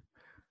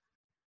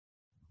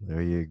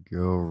 There you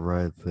go,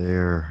 right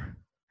there.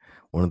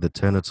 One of the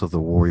tenets of the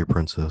warrior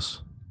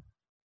princess.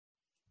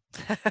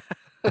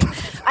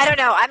 I don't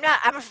know.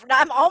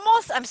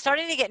 I'm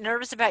starting to get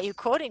nervous about you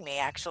quoting me,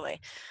 actually.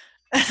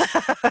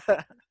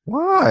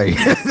 Why?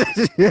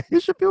 You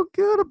should feel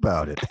good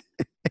about it.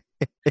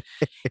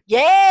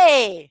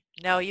 Yay!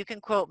 No, you can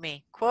quote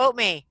me. Quote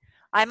me.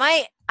 I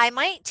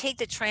might take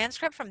the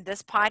transcript from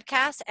this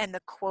podcast and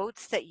the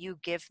quotes that you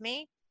give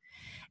me,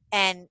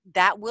 and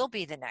that will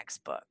be the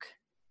next book.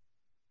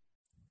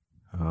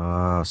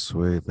 Ah,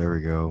 sweet. There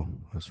we go.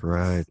 That's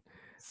right.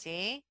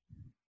 See?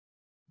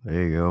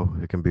 There you go.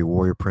 It can be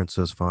Warrior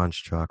Princess Finds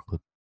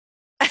Chocolate.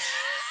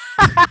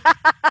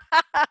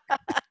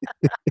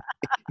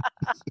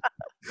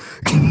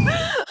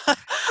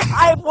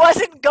 I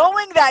wasn't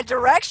going that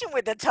direction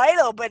with the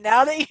title, but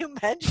now that you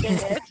mention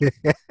it,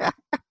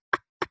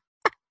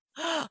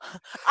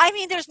 I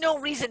mean, there's no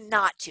reason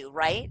not to,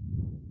 right?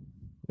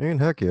 I mean,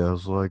 heck yeah. I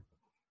was like,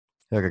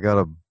 heck, I got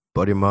a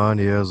buddy of mine.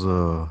 He has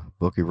a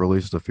book he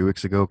released a few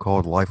weeks ago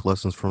called Life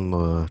Lessons from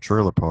the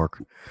Trailer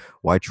Park.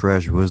 White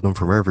trash wisdom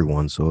from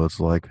everyone. So it's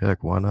like,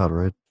 heck, why not,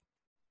 right?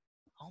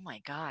 Oh my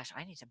gosh,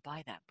 I need to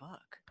buy that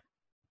book.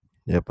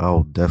 Yep,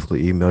 I'll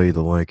definitely email you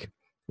the link.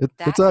 It's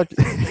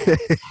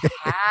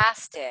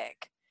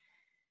fantastic.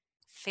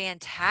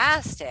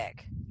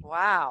 Fantastic.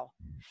 Wow.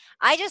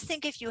 I just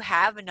think if you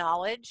have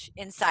knowledge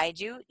inside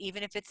you,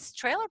 even if it's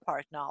trailer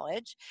park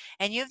knowledge,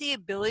 and you have the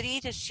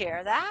ability to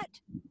share that,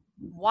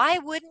 why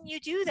wouldn't you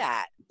do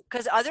that?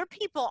 Because other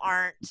people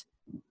aren't,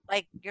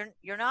 like,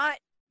 you're not,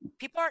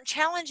 people aren't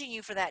challenging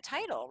you for that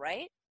title,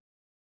 right?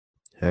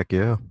 Heck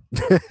yeah.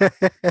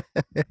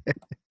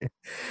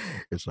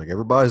 It's like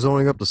everybody's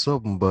owning up to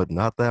something, but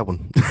not that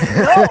one.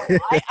 No,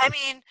 I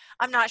mean,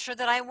 I'm not sure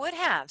that I would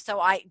have.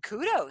 So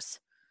kudos.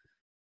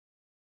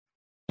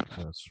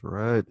 That's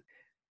right.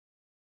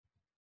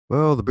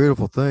 Well, the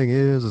beautiful thing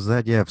is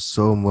that you have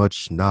so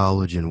much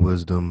knowledge and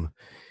wisdom.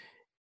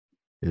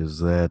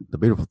 The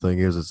beautiful thing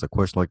is it's a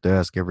question I like to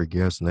ask every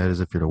guest, and that is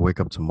if you're to wake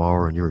up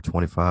tomorrow and you're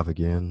 25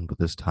 again, but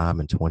this time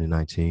in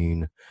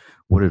 2019,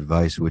 what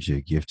advice would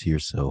you give to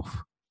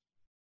yourself?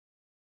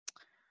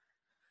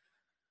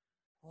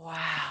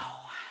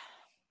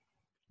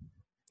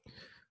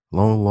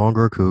 No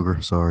longer a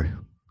cougar. Sorry.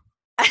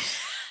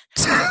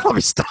 Let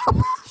me stop.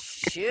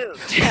 Shoot.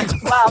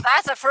 Well,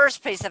 that's the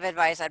first piece of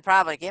advice I'd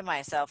probably give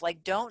myself.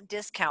 Like, don't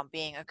discount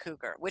being a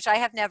cougar, which I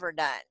have never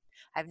done.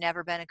 I've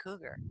never been a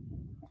cougar.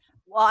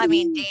 Well, I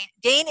mean,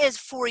 Dane is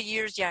 4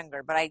 years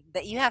younger,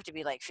 but you have to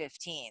be like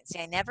 15. See,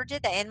 I never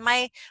did that. In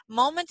my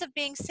moments of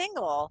being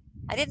single,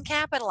 I didn't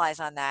capitalize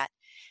on that.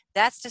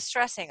 That's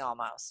distressing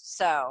almost.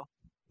 So,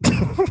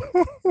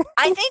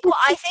 I think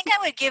I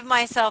would give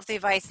myself the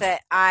advice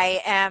that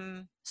I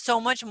am so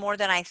much more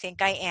than I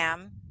think I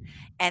am,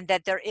 and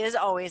that there is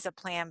always a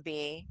plan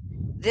B.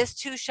 This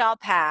too shall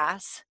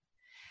pass.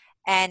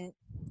 And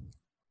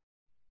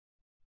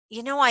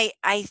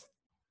I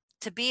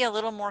to be a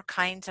little more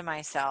kind to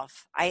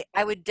myself. I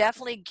would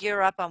definitely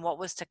gear up on what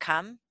was to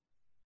come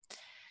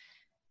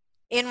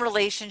in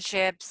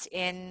relationships,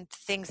 in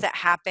things that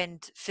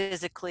happened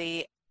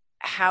physically,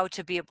 how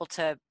to be able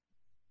to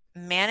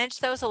manage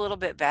those a little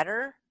bit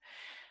better.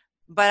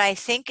 But I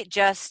think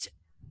just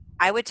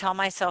I would tell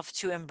myself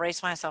to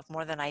embrace myself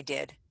more than I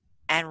did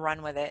and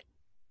run with it.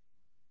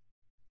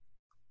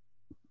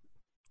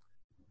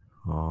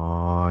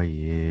 Oh,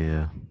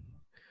 yeah.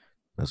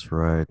 That's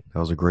right. That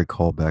was a great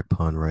callback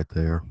pun right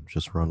there.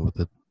 Just run with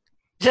it.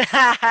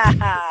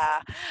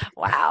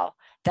 Wow,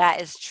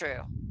 that is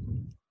true.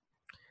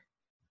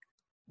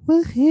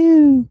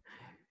 Woohoo.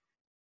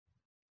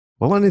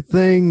 Well,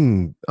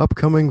 anything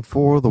upcoming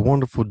for the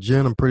wonderful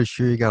Jen? I'm pretty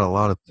sure you got a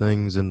lot of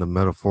things in the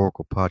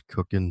metaphorical pot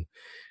cooking.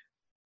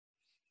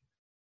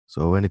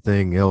 So,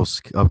 anything else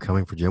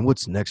upcoming for Jen?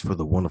 What's next for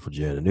the wonderful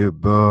Jen? A new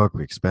book,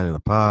 we're expanding the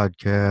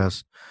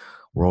podcast,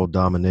 world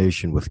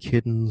domination with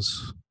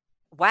kittens.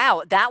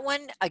 Wow, that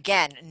one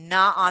again,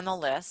 not on the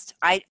list.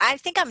 I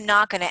think I'm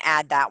not going to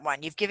add that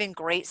one. You've given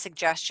great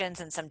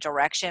suggestions and some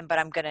direction, but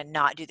I'm going to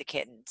not do the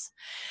kittens.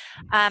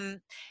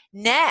 Um,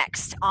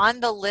 Next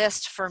on the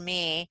list for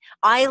me,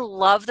 I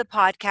love the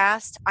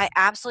podcast. I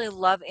absolutely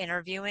love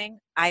interviewing.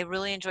 I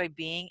really enjoy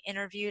being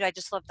interviewed. I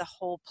just love the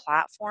whole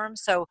platform.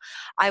 So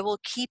I will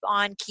keep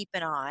on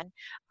keeping on.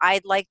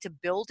 I'd like to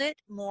build it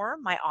more,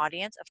 my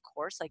audience, of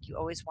course, like you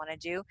always want to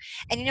do.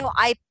 And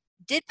I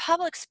did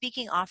public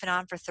speaking off and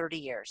on for 30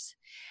 years.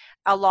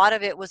 A lot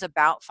of it was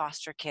about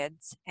foster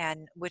kids,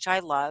 and which I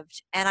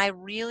loved, and I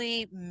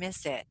really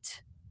miss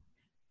it.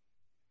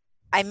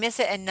 I miss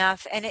it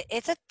enough, and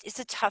it's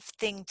a tough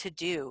thing to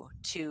do,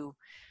 to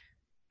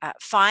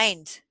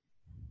find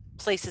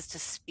places to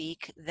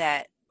speak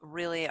that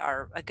really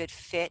are a good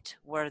fit,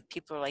 where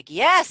people are like,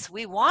 yes,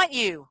 we want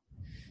you,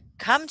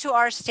 come to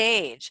our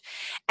stage.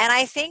 And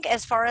I think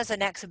as far as the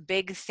next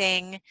big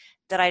thing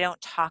that I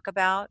don't talk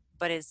about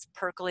but is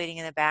percolating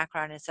in the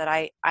background is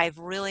that I've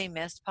really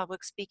missed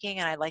public speaking,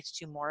 and I'd like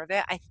to do more of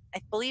it. I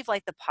believe,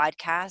 like the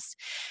podcast,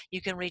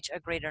 you can reach a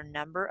greater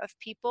number of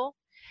people,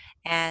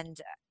 and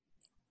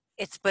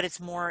it's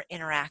more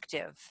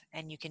interactive,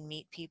 and you can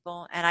meet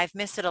people, and I've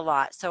missed it a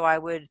lot. So I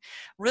would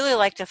really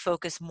like to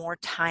focus more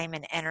time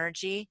and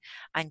energy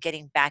on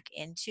getting back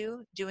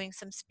into doing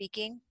some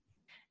speaking.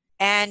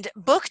 And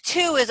book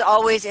 2 is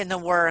always in the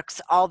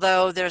works,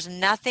 although there's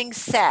nothing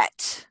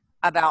set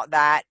about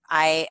that.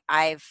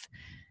 I've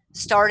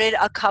started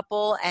a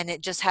couple and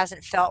it just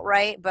hasn't felt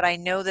right, but I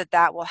know that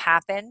that will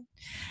happen.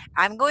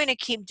 I'm going to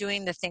keep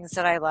doing the things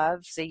that I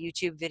love, the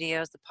YouTube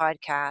videos, the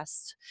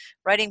podcast,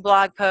 writing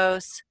blog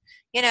posts,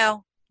 you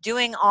know,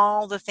 doing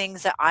all the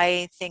things that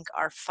I think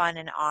are fun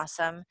and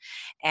awesome.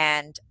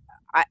 And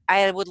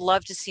I would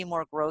love to see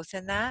more growth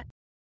in that.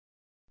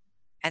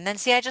 And then,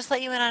 see, I just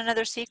let you in on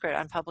another secret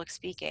on public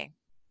speaking.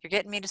 You're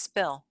getting me to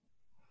spill.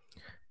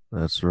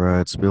 That's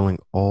right. Spilling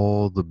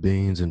all the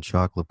beans in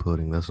chocolate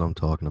pudding. That's what I'm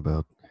talking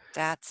about.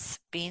 That's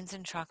beans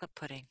and chocolate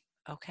pudding.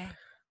 Okay.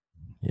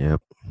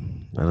 Yep.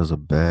 That is a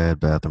bad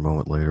bathroom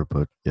moment later,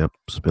 but yep,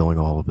 spilling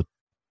all of it.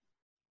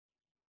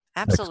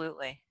 Heck,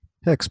 Absolutely.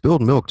 heck,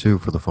 spilled milk too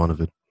for the fun of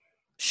it.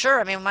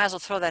 Sure. I mean, we might as well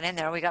throw that in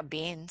there. We got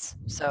beans.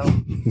 So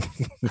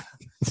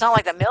it's not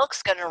like the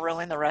milk's going to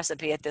ruin the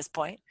recipe at this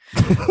point.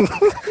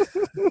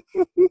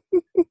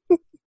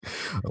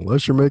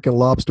 Unless you're making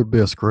lobster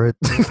bisque, right?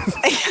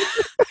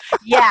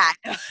 Yeah.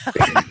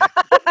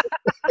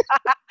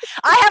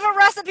 I have a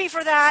recipe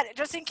for that,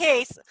 just in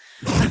case.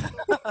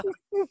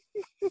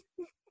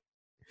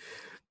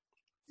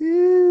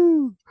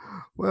 Ew.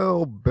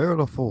 Well,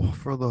 beautiful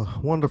for the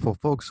wonderful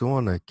folks who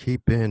want to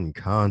keep in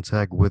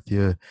contact with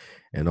you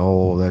and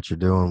all that you're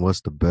doing.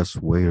 What's the best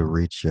way to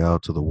reach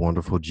out to the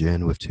wonderful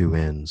Jen with two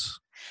N's?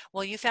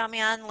 Well, you found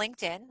me on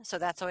LinkedIn, so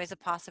that's always a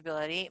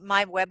possibility.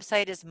 My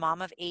website is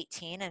mom of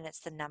 18, and it's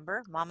the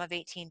number,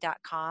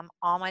 momof18.com.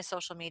 All my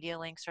social media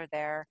links are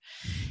there.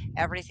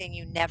 Everything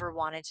you never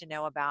wanted to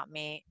know about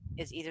me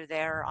is either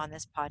there or on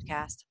this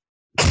podcast.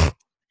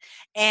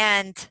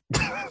 And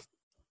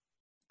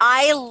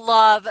I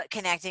love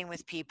connecting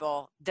with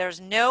people.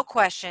 There's no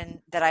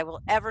question that I will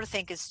ever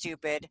think is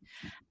stupid.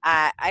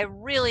 I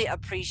really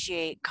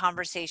appreciate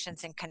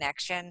conversations and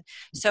connection.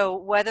 So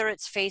whether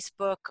it's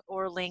Facebook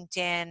or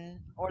LinkedIn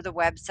or the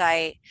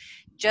website,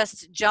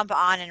 just jump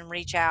on and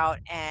reach out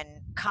and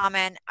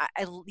comment.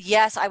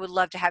 Yes, I would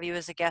love to have you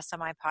as a guest on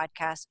my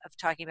podcast of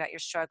talking about your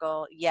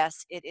struggle.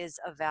 Yes, it is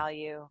of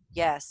value.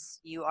 Yes,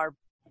 you are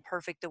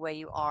perfect the way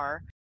you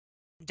are.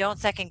 Don't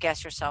second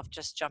guess yourself.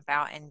 Just jump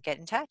out and get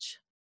in touch.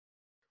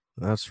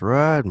 That's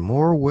right.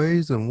 More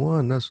ways than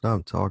one. That's what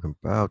I'm talking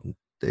about.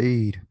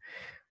 Indeed.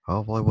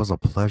 Oh, it was a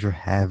pleasure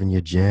having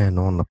you, Jenn,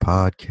 on the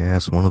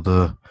podcast. One of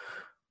the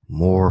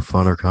more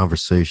funner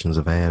conversations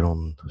I've had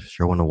on the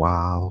show in a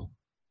while.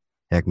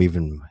 Heck, me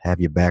even have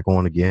you back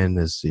on again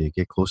as you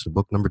get close to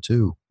book number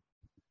 2.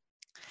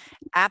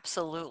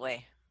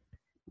 Absolutely.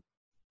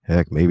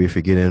 Heck, maybe if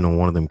you get in on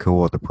one of them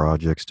co-author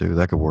projects too,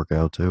 that could work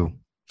out too.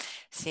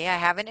 See, I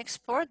haven't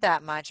explored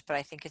that much, but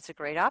I think it's a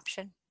great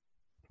option.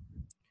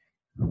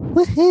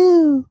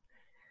 Woohoo!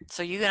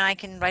 So you and I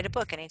can write a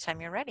book anytime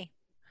you're ready.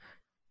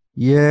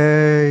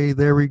 Yay!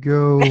 There we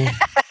go.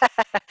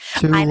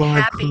 2 I'm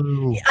live happy.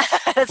 crew.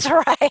 That's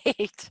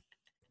right.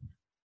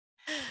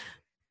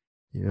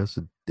 Yes,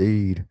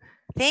 indeed.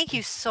 Thank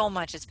you so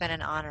much. It's been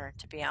an honor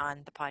to be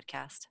on the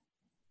podcast.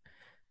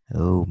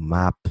 Oh,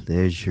 my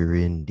pleasure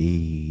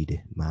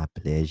indeed. My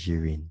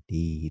pleasure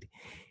indeed.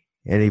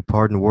 Any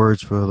parting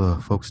words for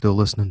the folks still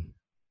listening?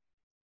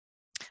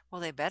 Well,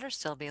 they better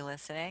still be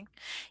listening.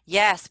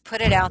 Yes,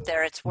 put it out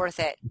there. It's worth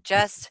it.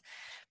 Just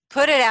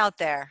put it out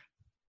there.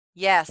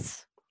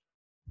 Yes.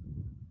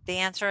 The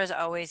answer is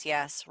always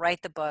yes.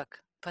 Write the book.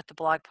 Put the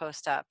blog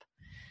post up.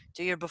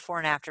 Do your before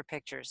and after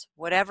pictures.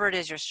 Whatever it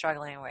is you're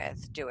struggling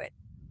with, do it.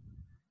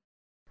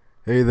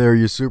 Hey there,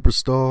 you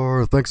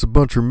superstar. Thanks a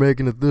bunch for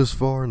making it this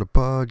far in the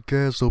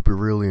podcast. Hope you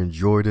really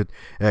enjoyed it.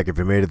 Heck, if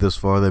you made it this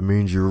far, that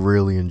means you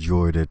really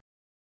enjoyed it.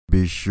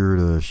 Be sure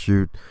to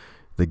shoot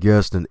the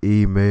guest an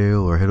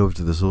email or head over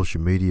to the social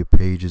media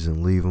pages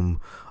and leave them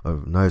a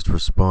nice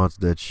response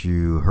that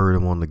you heard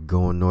them on the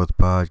Going North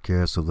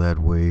podcast, so that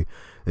way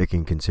they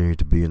can continue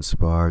to be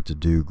inspired to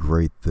do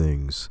great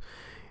things.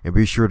 And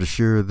be sure to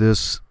share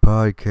this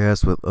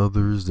podcast with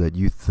others that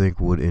you think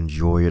would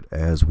enjoy it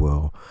as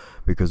well,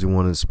 because we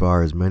want to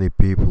inspire as many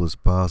people as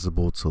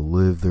possible to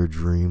live their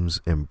dreams,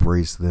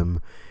 embrace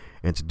them,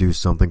 and to do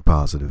something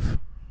positive.